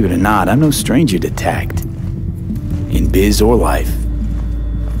 Believe it or not, I'm no stranger to tact. In biz or life.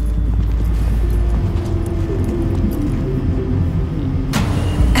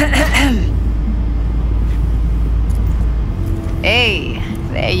 Hey,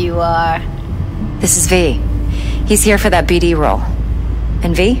 there you are. This is V. He's here for that BD role.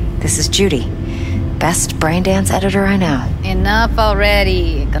 And V, this is Judy. Best braindance editor I know. Enough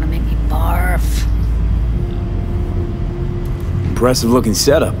already. Gonna make me barf. Impressive looking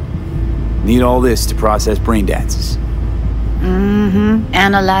setup. Need all this to process brain dances. Mm-hmm.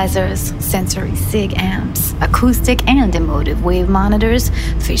 Analyzers, sensory sig amps, acoustic and emotive wave monitors,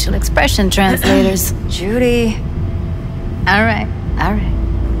 facial expression translators. Judy. All right.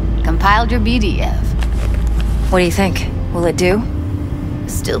 Compiled your BDF. What do you think? Will it do?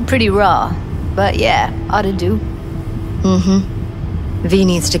 Still pretty raw, but yeah, ought to do. Mm-hmm. V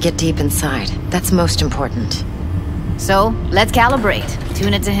needs to get deep inside. That's most important. So, let's calibrate.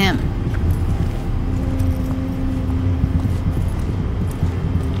 Tune it to him.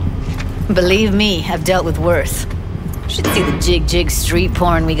 Believe me, I've dealt with worse. Should see the jig street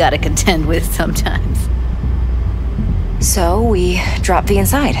porn we gotta contend with sometimes. So, we drop V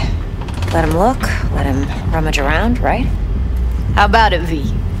inside. Let him look, let him rummage around, right? How about it,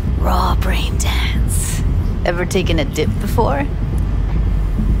 V? Raw brain dance. Ever taken a dip before?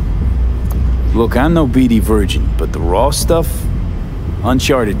 Look, I'm no BD virgin, but the raw stuff?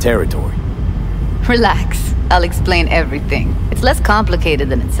 Uncharted territory. Relax. I'll explain everything. It's less complicated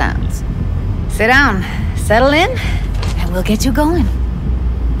than it sounds. Sit down, settle in, and we'll get you going.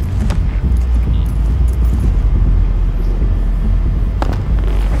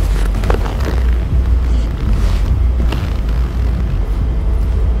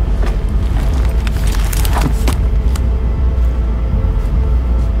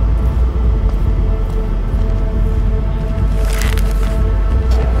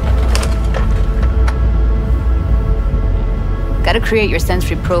 Gotta create your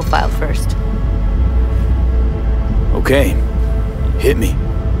sensory profile first. Okay. Hit me.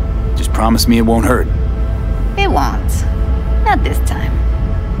 Just promise me it won't hurt. It won't. Not this time.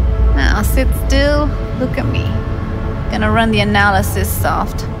 Now sit still, look at me. Gonna run the analysis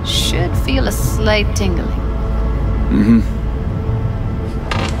soft. Should feel a slight tingling. Mm-hmm.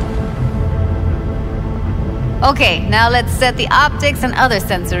 Okay, now let's set the optics and other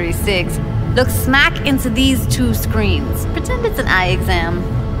sensory sigs. Look smack into these two screens. Pretend it's an eye exam.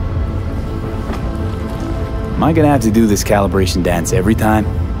 Am I gonna have to do this calibration dance every time?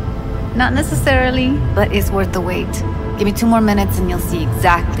 Not necessarily, but it's worth the wait. Give me 2 more minutes and you'll see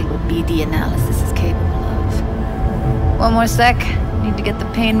exactly what BD analysis is capable of. 1 more sec. Need to get the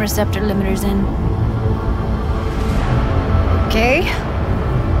pain receptor limiters in. Okay.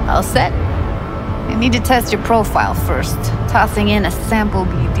 All set. You need to test your profile first. Tossing in a sample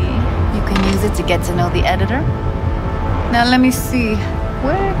BD. You can use it to get to know the editor. Now let me see.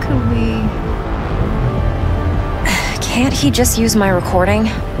 Where could we... Can't he just use my recording?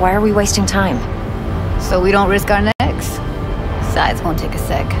 Why are we wasting time? So we don't risk our necks. Besides, won't take a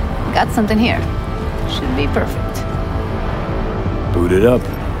sec. Got something here. Should be perfect. Boot it up.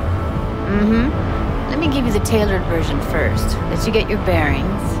 Mm-hmm. Let me give you the tailored version first. Let you get your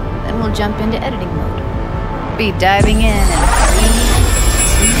bearings. Then we'll jump into editing mode. Be diving in and...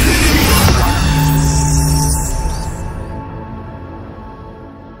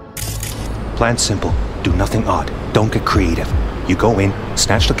 Plan simple. Do nothing odd. Don't get creative. You go in,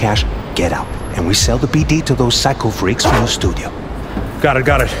 snatch the cash, get out. And we sell the BD to those psycho freaks from the studio. Got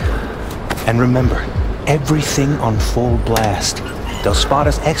it. And remember, everything on full blast. They'll spot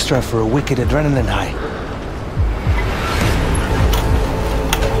us extra for a wicked adrenaline high.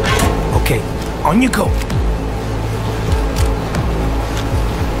 Okay, on you go.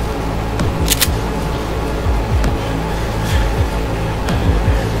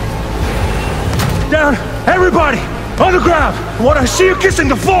 Down, everybody, on the ground. I want to see you kissing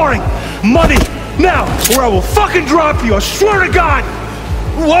the flooring. Money, now, or I will fucking drop you. I swear to God.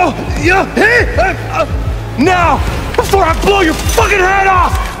 Whoa, yeah, hey, now, before I blow your fucking head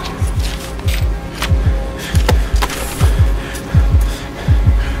off.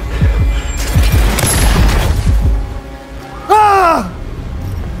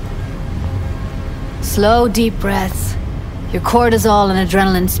 Slow, deep breaths. Your cortisol and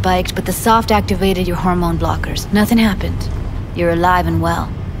adrenaline spiked, but the soft activated your hormone blockers. Nothing happened. You're alive and well.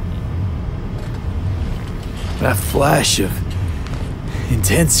 That flash of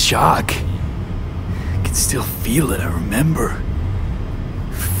intense shock. I can still feel it, I remember.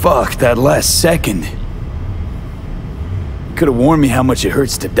 Fuck, that last second. You could have warned me how much it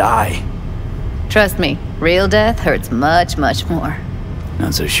hurts to die. Trust me, real death hurts much, much more.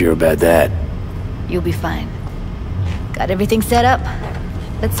 Not so sure about that. You'll be fine. Got everything set up?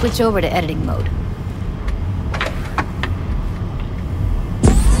 Let's switch over to editing mode.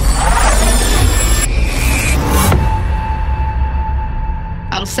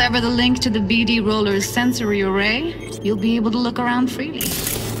 I'll sever the link to the BD Roller's sensory array. You'll be able to look around freely.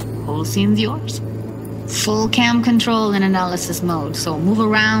 Whole scene's yours. Full cam control in analysis mode, so move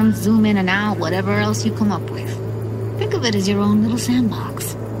around, zoom in and out, whatever else you come up with. Think of it as your own little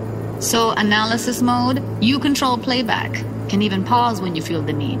sandbox. So, analysis mode, you control playback. Can even pause when you feel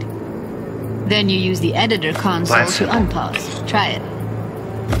the need. Then you use the editor console to unpause. Try it.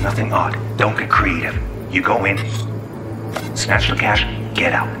 Nothing odd. Don't get creative. You go in, snatch the cash,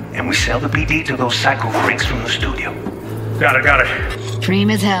 get out, and we sell the BD to those psycho freaks from the studio. Got it. Dream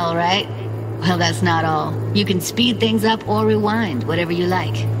as hell, right? Well, that's not all. You can speed things up or rewind, whatever you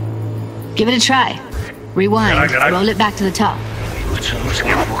like. Give it a try. Rewind, roll it back to the top.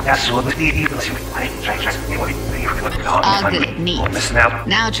 All good, neat.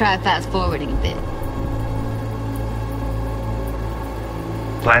 Now try fast forwarding a bit.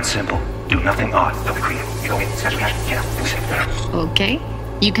 Plan simple. Do nothing odd. Don't be creative. You go in, snatch the cash, get out. Okay.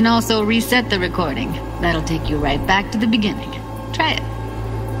 You can also reset the recording. That'll take you right back to the beginning. Try it.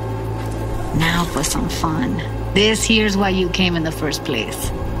 Now for some fun. This here's why you came in the first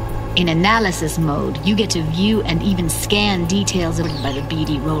place. In analysis mode, you get to view and even scan details by the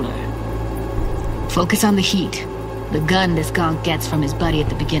BD roller. Focus on the heat, the gun this gonk gets from his buddy at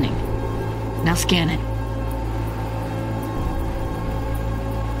the beginning. Now scan it.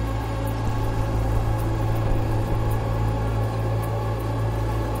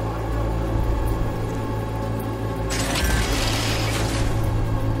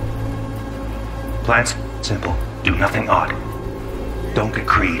 Plan's simple. Do nothing odd. Don't get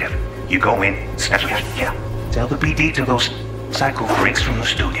creative. You go in, snatch the cash, get out. Sell the BD to those psycho freaks from the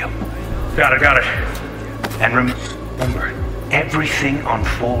studio. Got it. And remember, everything on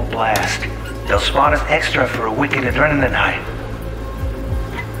full blast. They'll spot us extra for a wicked adrenaline high.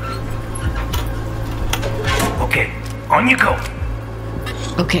 Okay, on you go.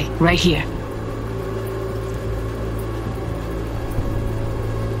 Okay, right here.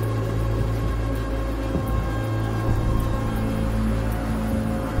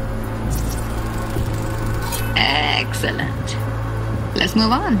 Excellent. Let's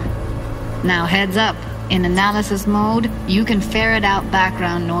move on. Now heads up. In analysis mode, you can ferret out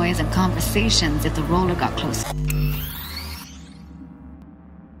background noise and conversations if the roller got close.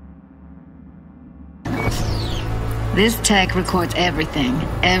 This tech records everything,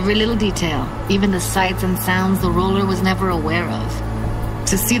 every little detail, even the sights and sounds the roller was never aware of.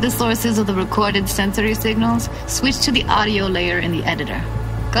 To see the sources of the recorded sensory signals, switch to the audio layer in the editor.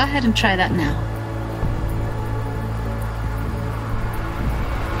 Go ahead and try that now.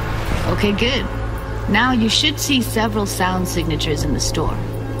 Okay, good. Now you should see several sound signatures in the store.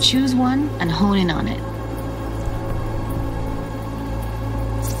 Choose one and hone in on it.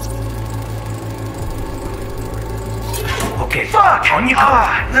 Okay, fuck! On you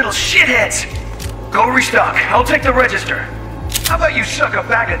go! Little shitheads! Go restock. I'll take the register. How about you suck a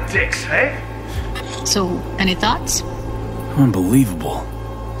bag of dicks, eh? So, any thoughts? Unbelievable.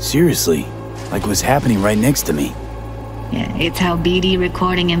 Seriously, like what's happening right next to me. Yeah, it's how BD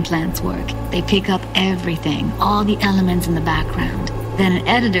recording implants work. They pick up everything, all the elements in the background. Then an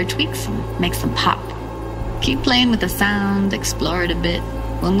editor tweaks them, makes them pop. Keep playing with the sound, explore it a bit.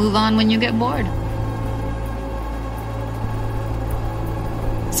 We'll move on when you get bored.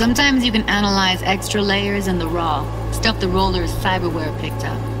 Sometimes you can analyze extra layers in the raw, stuff the roller's cyberware picked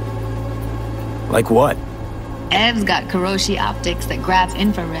up. Like what? Ev's got Kiroshi optics that grabs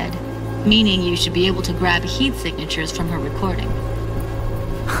infrared, meaning you should be able to grab heat signatures from her recording.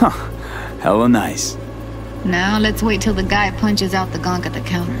 Huh, hella nice. Now let's wait till the guy punches out the gonk at the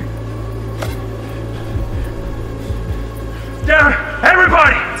counter. Down!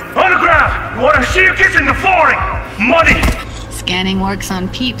 Everybody! On the ground! We want to see you kissing the flooring! Money! Scanning works on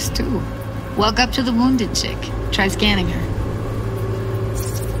peeps, too. Walk up to the wounded chick. Try scanning her.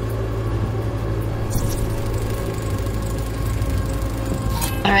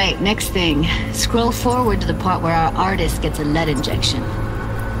 Alright, next thing. Scroll forward to the part where our artist gets a lead injection.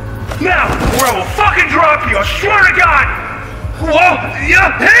 Now, or I will fucking drop you, I swear to God! Whoa!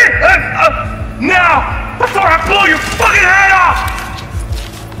 Yeah! Hey! Now! Before I blow your fucking head off!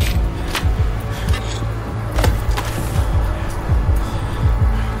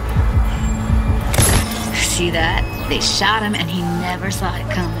 See that? They shot him and he never saw it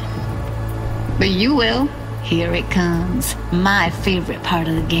coming. But you will. Here it comes. My favorite part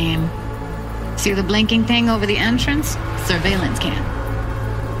of the game. See the blinking thing over the entrance? Surveillance cam.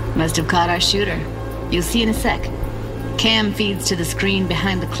 Must have caught our shooter. You'll see in a sec. Cam feeds to the screen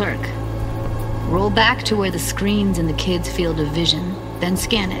behind the clerk. Roll back to where the screen's in the kid's field of vision, then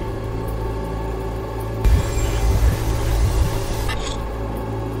scan it.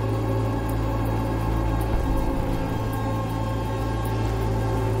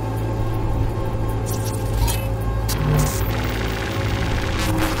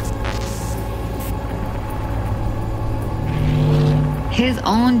 His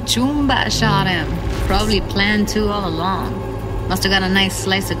own Chumba shot him. Probably planned to all along. Must have got a nice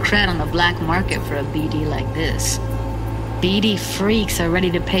slice of cred on the black market for a BD like this. BD freaks are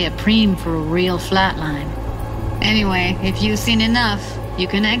ready to pay a preem for a real flatline. Anyway, if you've seen enough, you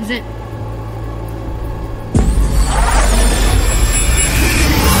can exit.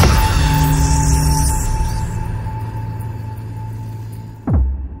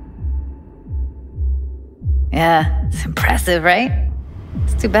 Yeah, it's impressive, right?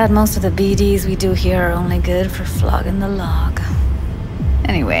 It's too bad most of the BDs we do here are only good for flogging the log.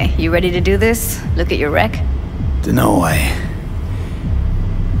 Anyway, you ready to do this? Look at your wreck? Dunno,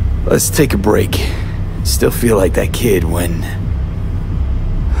 let's take a break. Still feel like that kid when...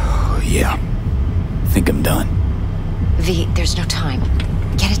 yeah. I think I'm done. V, there's no time.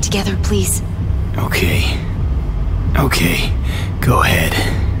 Get it together, please. Okay. Okay. Go ahead.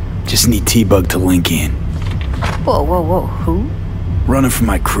 Just need T-Bug to link in. Whoa, whoa, whoa. Who? Running for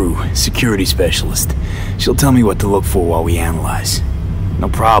my crew, security specialist. She'll tell me what to look for while we analyze. No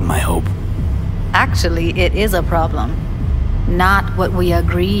problem, I hope. Actually, it is a problem. Not what we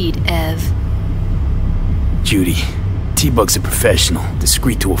agreed, Ev. Judy, T-Bug's a professional,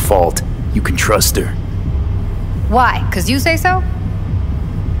 discreet to a fault. You can trust her. Why? 'Cause you say so?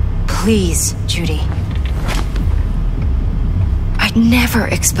 Please, Judy. I'd never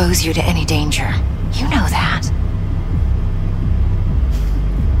expose you to any danger. You know that.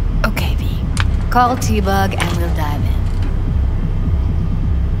 Okay, V. Call T-Bug and we'll dive in.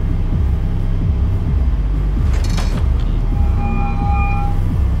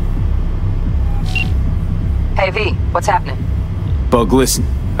 Hey, V, what's happening? Bug, listen.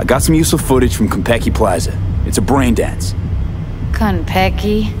 I got some useful footage from Konpeki Plaza. It's a brain dance.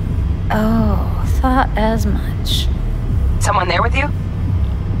 Konpeki? Oh, thought as much. Someone there with you?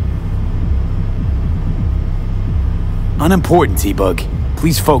 Unimportant, T-Bug.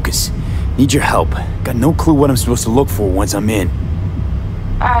 Please focus. Need your help. Got no clue what I'm supposed to look for once I'm in.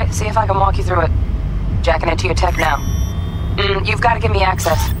 Alright, see if I can walk you through it. Jacking into your tech now. You've got to give me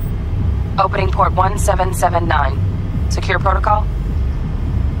access. Opening port 1779. Secure protocol?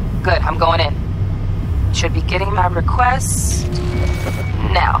 Good, I'm going in. Should be getting my request...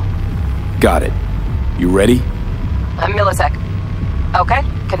 now. Got it. You ready? A millisec. Okay,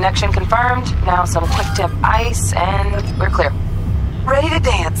 connection confirmed. Now some quick tip ice, and we're clear. Ready to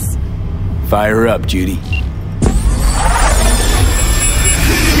dance. Fire up, Judy.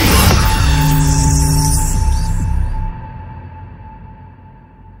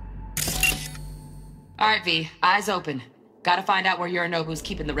 All right, V. Eyes open. Gotta find out where Yorinobu's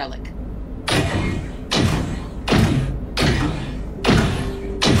keeping the relic.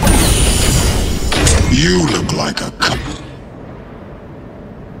 You look like a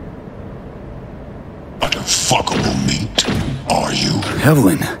fuckable meat, are you?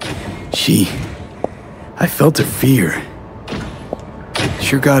 Evelyn, I felt her fear.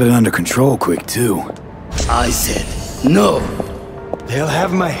 Sure got it under control quick, too. I said, no. They'll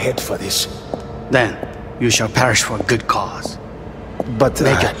have my head for this. Then, you shall perish for a good cause. But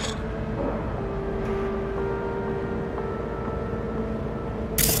make it.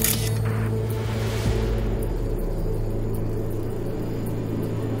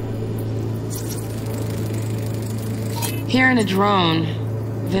 Here in a drone.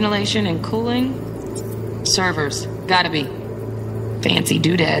 Ventilation and cooling? Servers. Gotta be. Fancy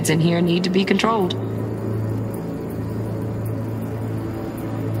doodads in here need to be controlled.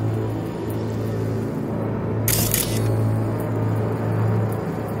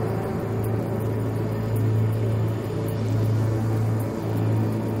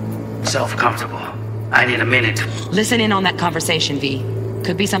 Self-comfortable. I need a minute. Listen in on that conversation, V.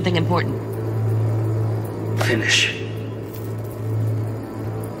 Could be something important. Finish.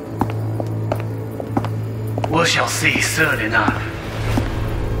 We shall see soon enough.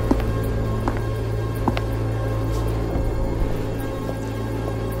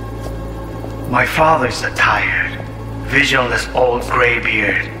 My father's a tired, visionless old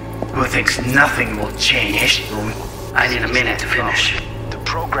graybeard who thinks nothing will change. I need a minute to finish. The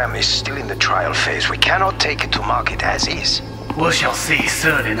program is still in the trial phase. We cannot take it to market as is. We shall see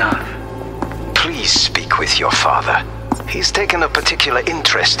soon enough. Please speak with your father. He's taken a particular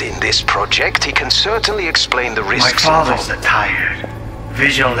interest in this project. He can certainly explain the risks My father's a tired,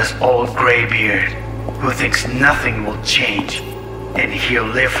 visionless old graybeard who thinks nothing will change, and he'll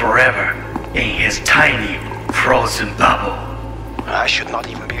live forever in his tiny, frozen bubble. I should not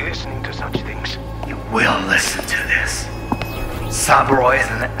even be listening to such things. You will listen to this. Saburo is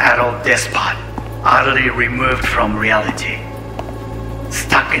an adult despot, utterly removed from reality.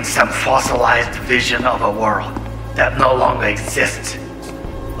 Stuck in some fossilized vision of a world that no longer exists.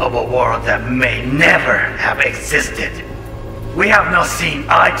 Of a world that may never have existed. We have not seen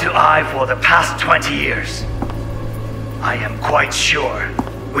eye to eye for the past 20 years. I am quite sure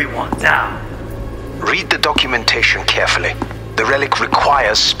we won't now. Read the documentation carefully. The relic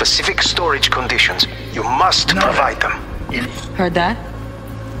requires specific storage conditions. You must provide them. Heard that?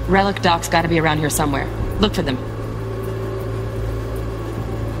 Relic doc's gotta be around here somewhere. Look for them.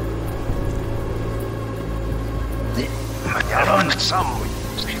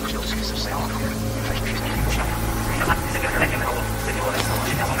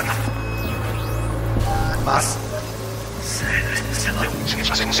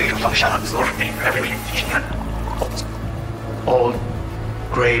 Old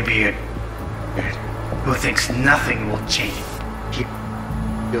graybeard who thinks nothing will change.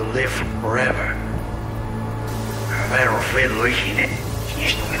 He'll live forever.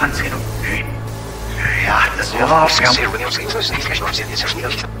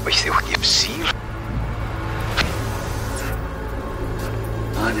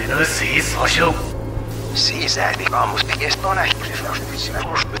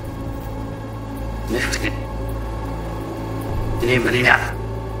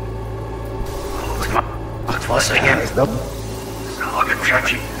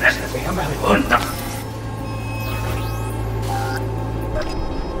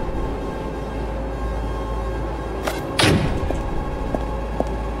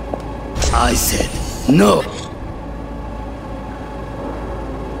 I said no.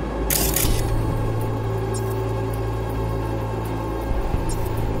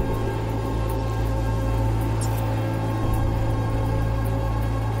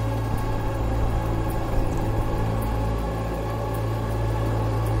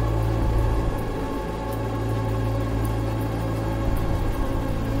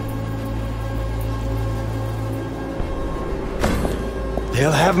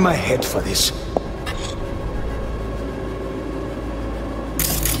 They'll have my head for this.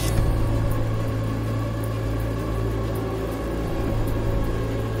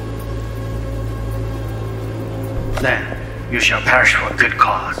 Then you shall perish for a good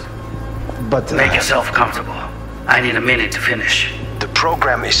cause. But make yourself comfortable. I need a minute to finish. The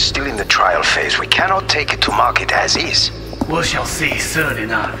program is still in the trial phase. We cannot take it to market as is. We shall see soon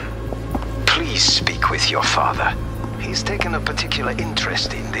enough. Please speak with your father. He's taken a particular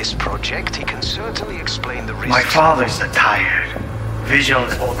interest in this project. He can certainly explain the risks. My father's a tired,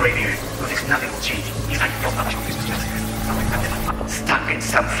 visionless old graybeard who thinks nothing will change. He's like stuck in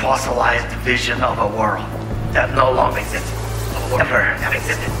some fossilized vision of a world that no longer exists. Never have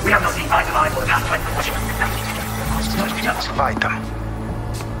existed. We have not seen eye to eye for the past 20 years. Provide them.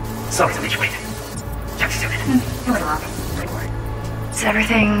 Sorry to make you wait. A little. Is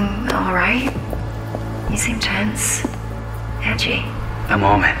everything alright? You seem tense. Edgy. A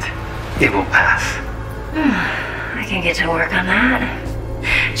moment. It will pass. I can get to work on that.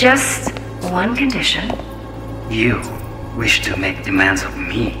 Just one condition. You wish to make demands of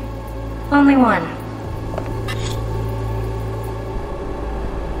me. Only one.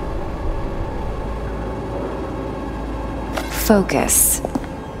 Focus.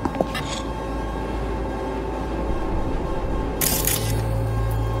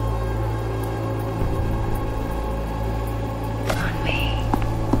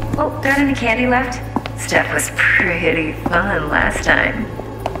 Oh, got any candy left? Stuff was pretty fun last time.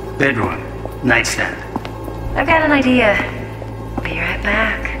 Bedroom. Nightstand. I've got an idea. Be right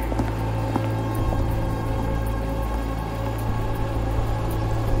back.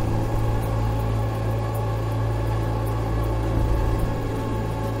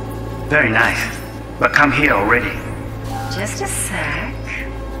 Very nice. But come here already. Just a sec.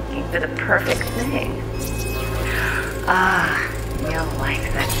 Looking for the perfect thing. Ah, you'll like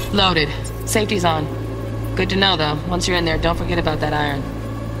that. Loaded. Safety's on. Good to know, though. Once you're in there, don't forget about that iron.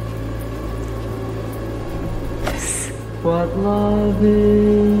 What love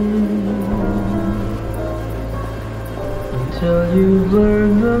is until you've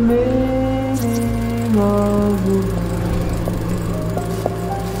learned the meaning of the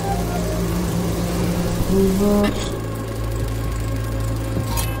word.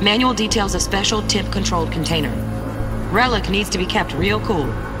 Manual details a special tip-controlled container. Relic needs to be kept real cool.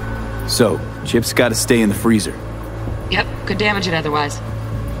 So, Chip's gotta stay in the freezer. Yep, could damage it otherwise.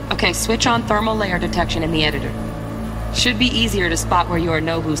 Okay, switch on thermal layer detection in the editor. Should be easier to spot where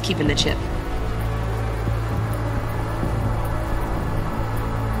Yorinobu's keeping the chip.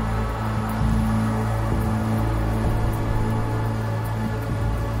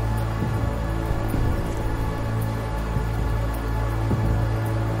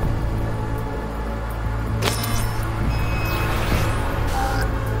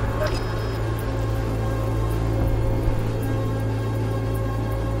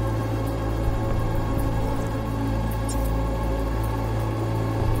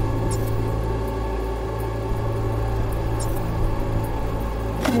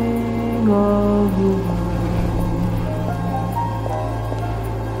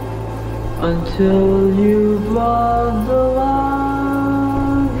 Until you've loved the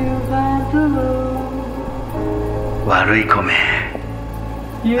love you've had to lose. Warui-kome.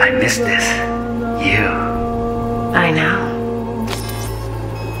 I miss this. You. I know.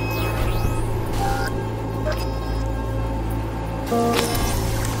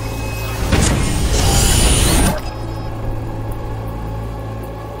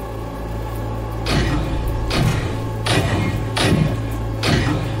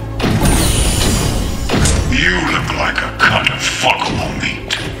 You look like a cut of fuckable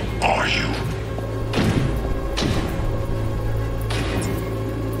meat, are you?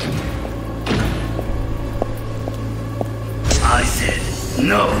 I said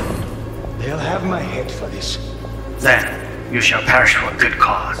no. They'll have my head for this. Then you shall perish for a good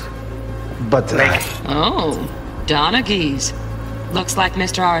cause. But Oh, Donaghys. Looks like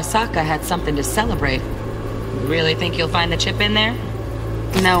Mr. Arasaka had something to celebrate. Really think you'll find the chip in there?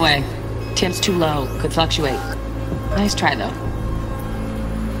 No way. Temp's too low. Could fluctuate. Nice try, though.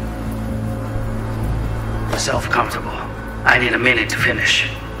 Myself comfortable. I need a minute to finish.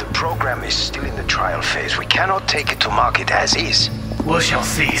 The program is still in the trial phase. We cannot take it to market as is. We shall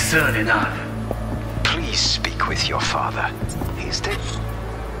see soon enough. Please speak with your father. He's dead.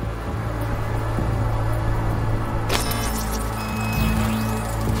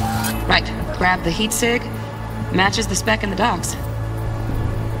 Right. Grab the heat sig. Matches the spec in the docs.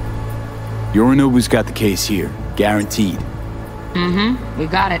 Yorinobu's got the case here. Guaranteed. Mm-hmm. We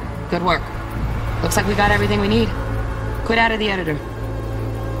got it. Good work. Looks like we got everything we need. Quit out of the editor.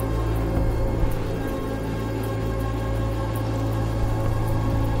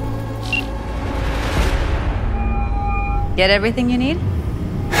 Get everything you need?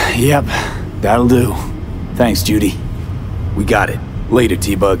 Yep, that'll do. Thanks, Judy. We got it. Later,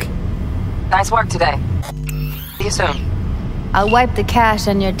 T-Bug. Nice work today. See you soon. I'll wipe the cache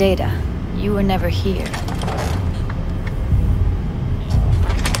on your data. You were never here.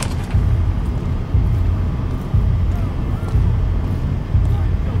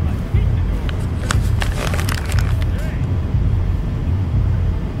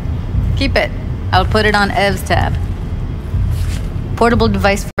 Keep it. I'll put it on Ev's tab. Portable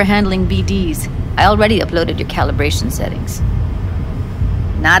device for handling BDs. I already uploaded your calibration settings.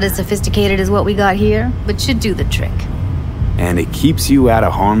 Not as sophisticated as what we got here, but should do the trick. And it keeps you out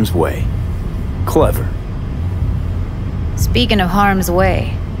of harm's way. Clever. Speaking of harm's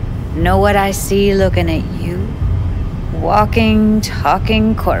way, know what I see looking at you? Walking,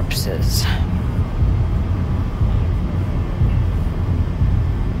 talking corpses.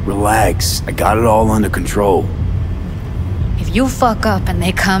 Relax. I got it all under control. If you fuck up and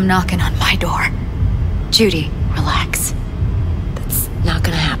they come knocking on my door, Judy, relax. That's not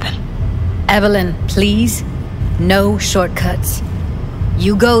gonna happen. Evelyn, please. No shortcuts.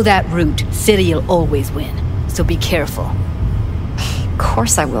 You go that route, City'll always win. So be careful. Of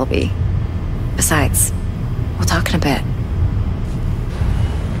course I will be. Besides, we'll talk in a bit.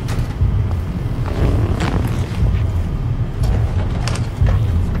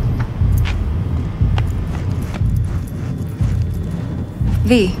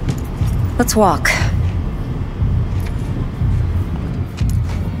 V, let's walk.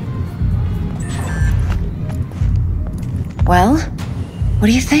 Well, what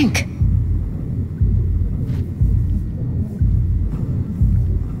do you think?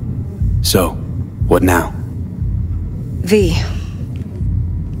 So, what now? V,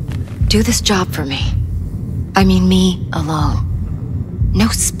 do this job for me. I mean me alone. No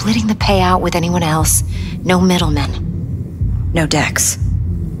splitting the payout with anyone else. No middlemen. No Dex.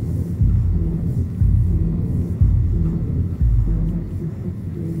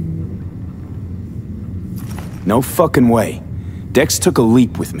 No fucking way. Dex took a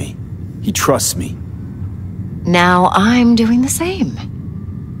leap with me. He trusts me. Now I'm doing the same.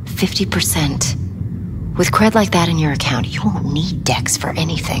 50%. With cred like that in your account, you won't need Dex for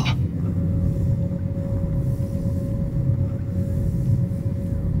anything.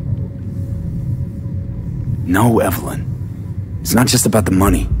 No, Evelyn. It's not just about the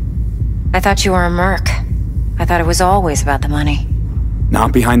money. I thought you were a merc. I thought it was always about the money.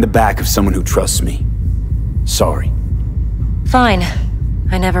 Not behind the back of someone who trusts me. Sorry. Fine.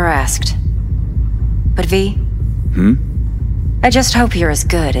 I never asked. But V? I just hope you're as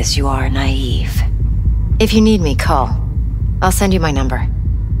good as you are naive. If you need me, call. I'll send you my number.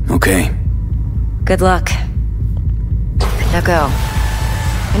 Okay. Good luck. Now go.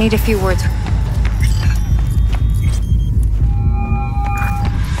 I need a few words.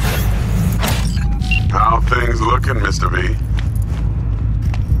 How things looking, Mr. V?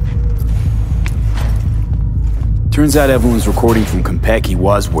 Turns out Evelyn's recording from Konpeki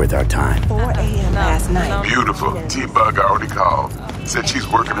was worth our time. 4 a.m. last night. Beautiful. T-Bug already called. Said she's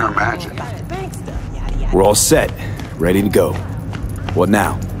working her magic. We're all set. Ready to go. What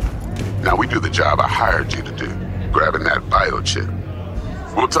now? Now we do the job I hired you to do. Grabbing that biochip.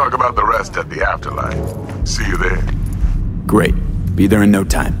 We'll talk about the rest at the afterlife. See you there. Great. Be there in no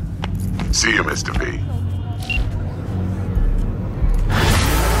time. See you, Mr. V.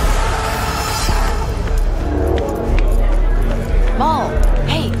 Mom,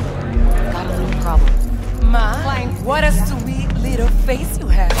 hey, got a little problem. My, what a sweet little face you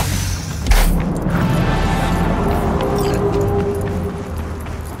have.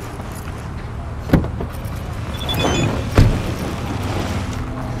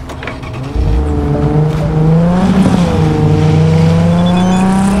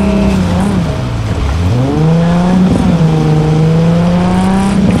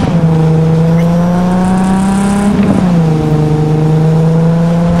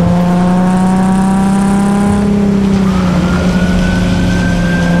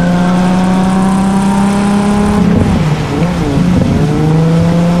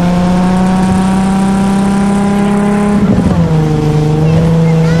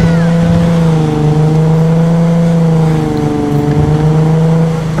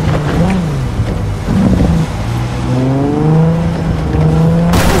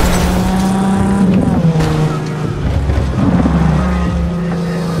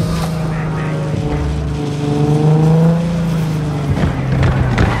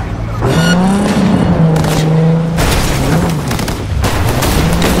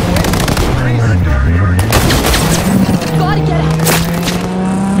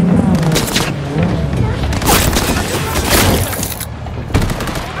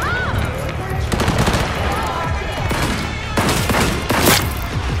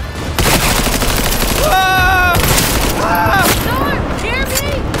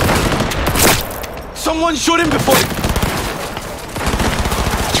 Someone shoot him before...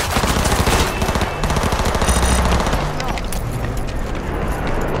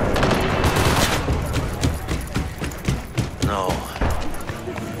 No.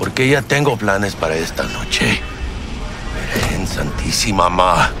 Porque ya tengo planes para esta noche. En Santísima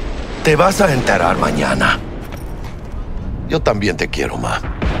Ma. Te vas a enterar mañana. Yo también te quiero, Ma.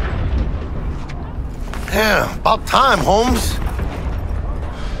 Yeah, about time, Holmes.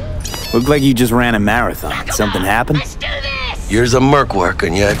 Looked like you just ran a marathon. Something happened? Let's do this! Years of merc work,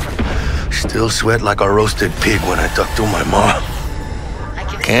 and yet still sweat like a roasted pig when I talk to my mom.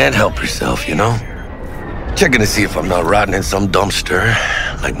 Can't help herself, you know? Checking to see if I'm not rotting in some dumpster,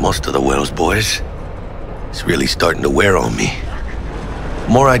 like most of the Wells boys. It's really starting to wear on me. The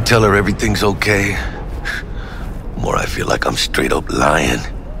more I tell her everything's okay, the more I feel like I'm straight up lying.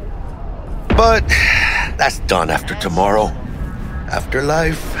 But that's done after tomorrow.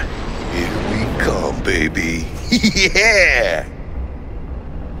 Afterlife, here we come, baby. Yeah!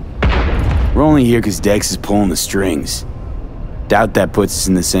 We're only here because Dex is pulling the strings. Doubt that puts us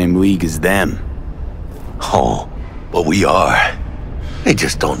in the same league as them. Oh, but we are. They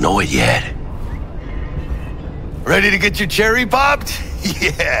just don't know it yet. Ready to get your cherry popped?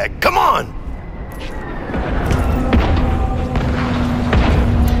 Yeah, come on!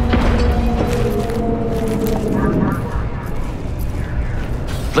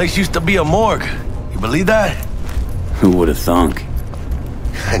 Place used to be a morgue. You believe that? Who would have thunk?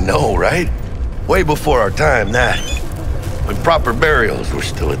 I know, right? Way before our time, that. When proper burials were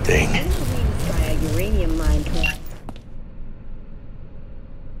still a thing. uranium mine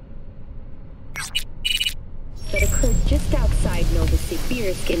that occurred just outside Nova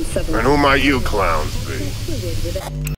Sibirsk in southern. And who might you clowns be?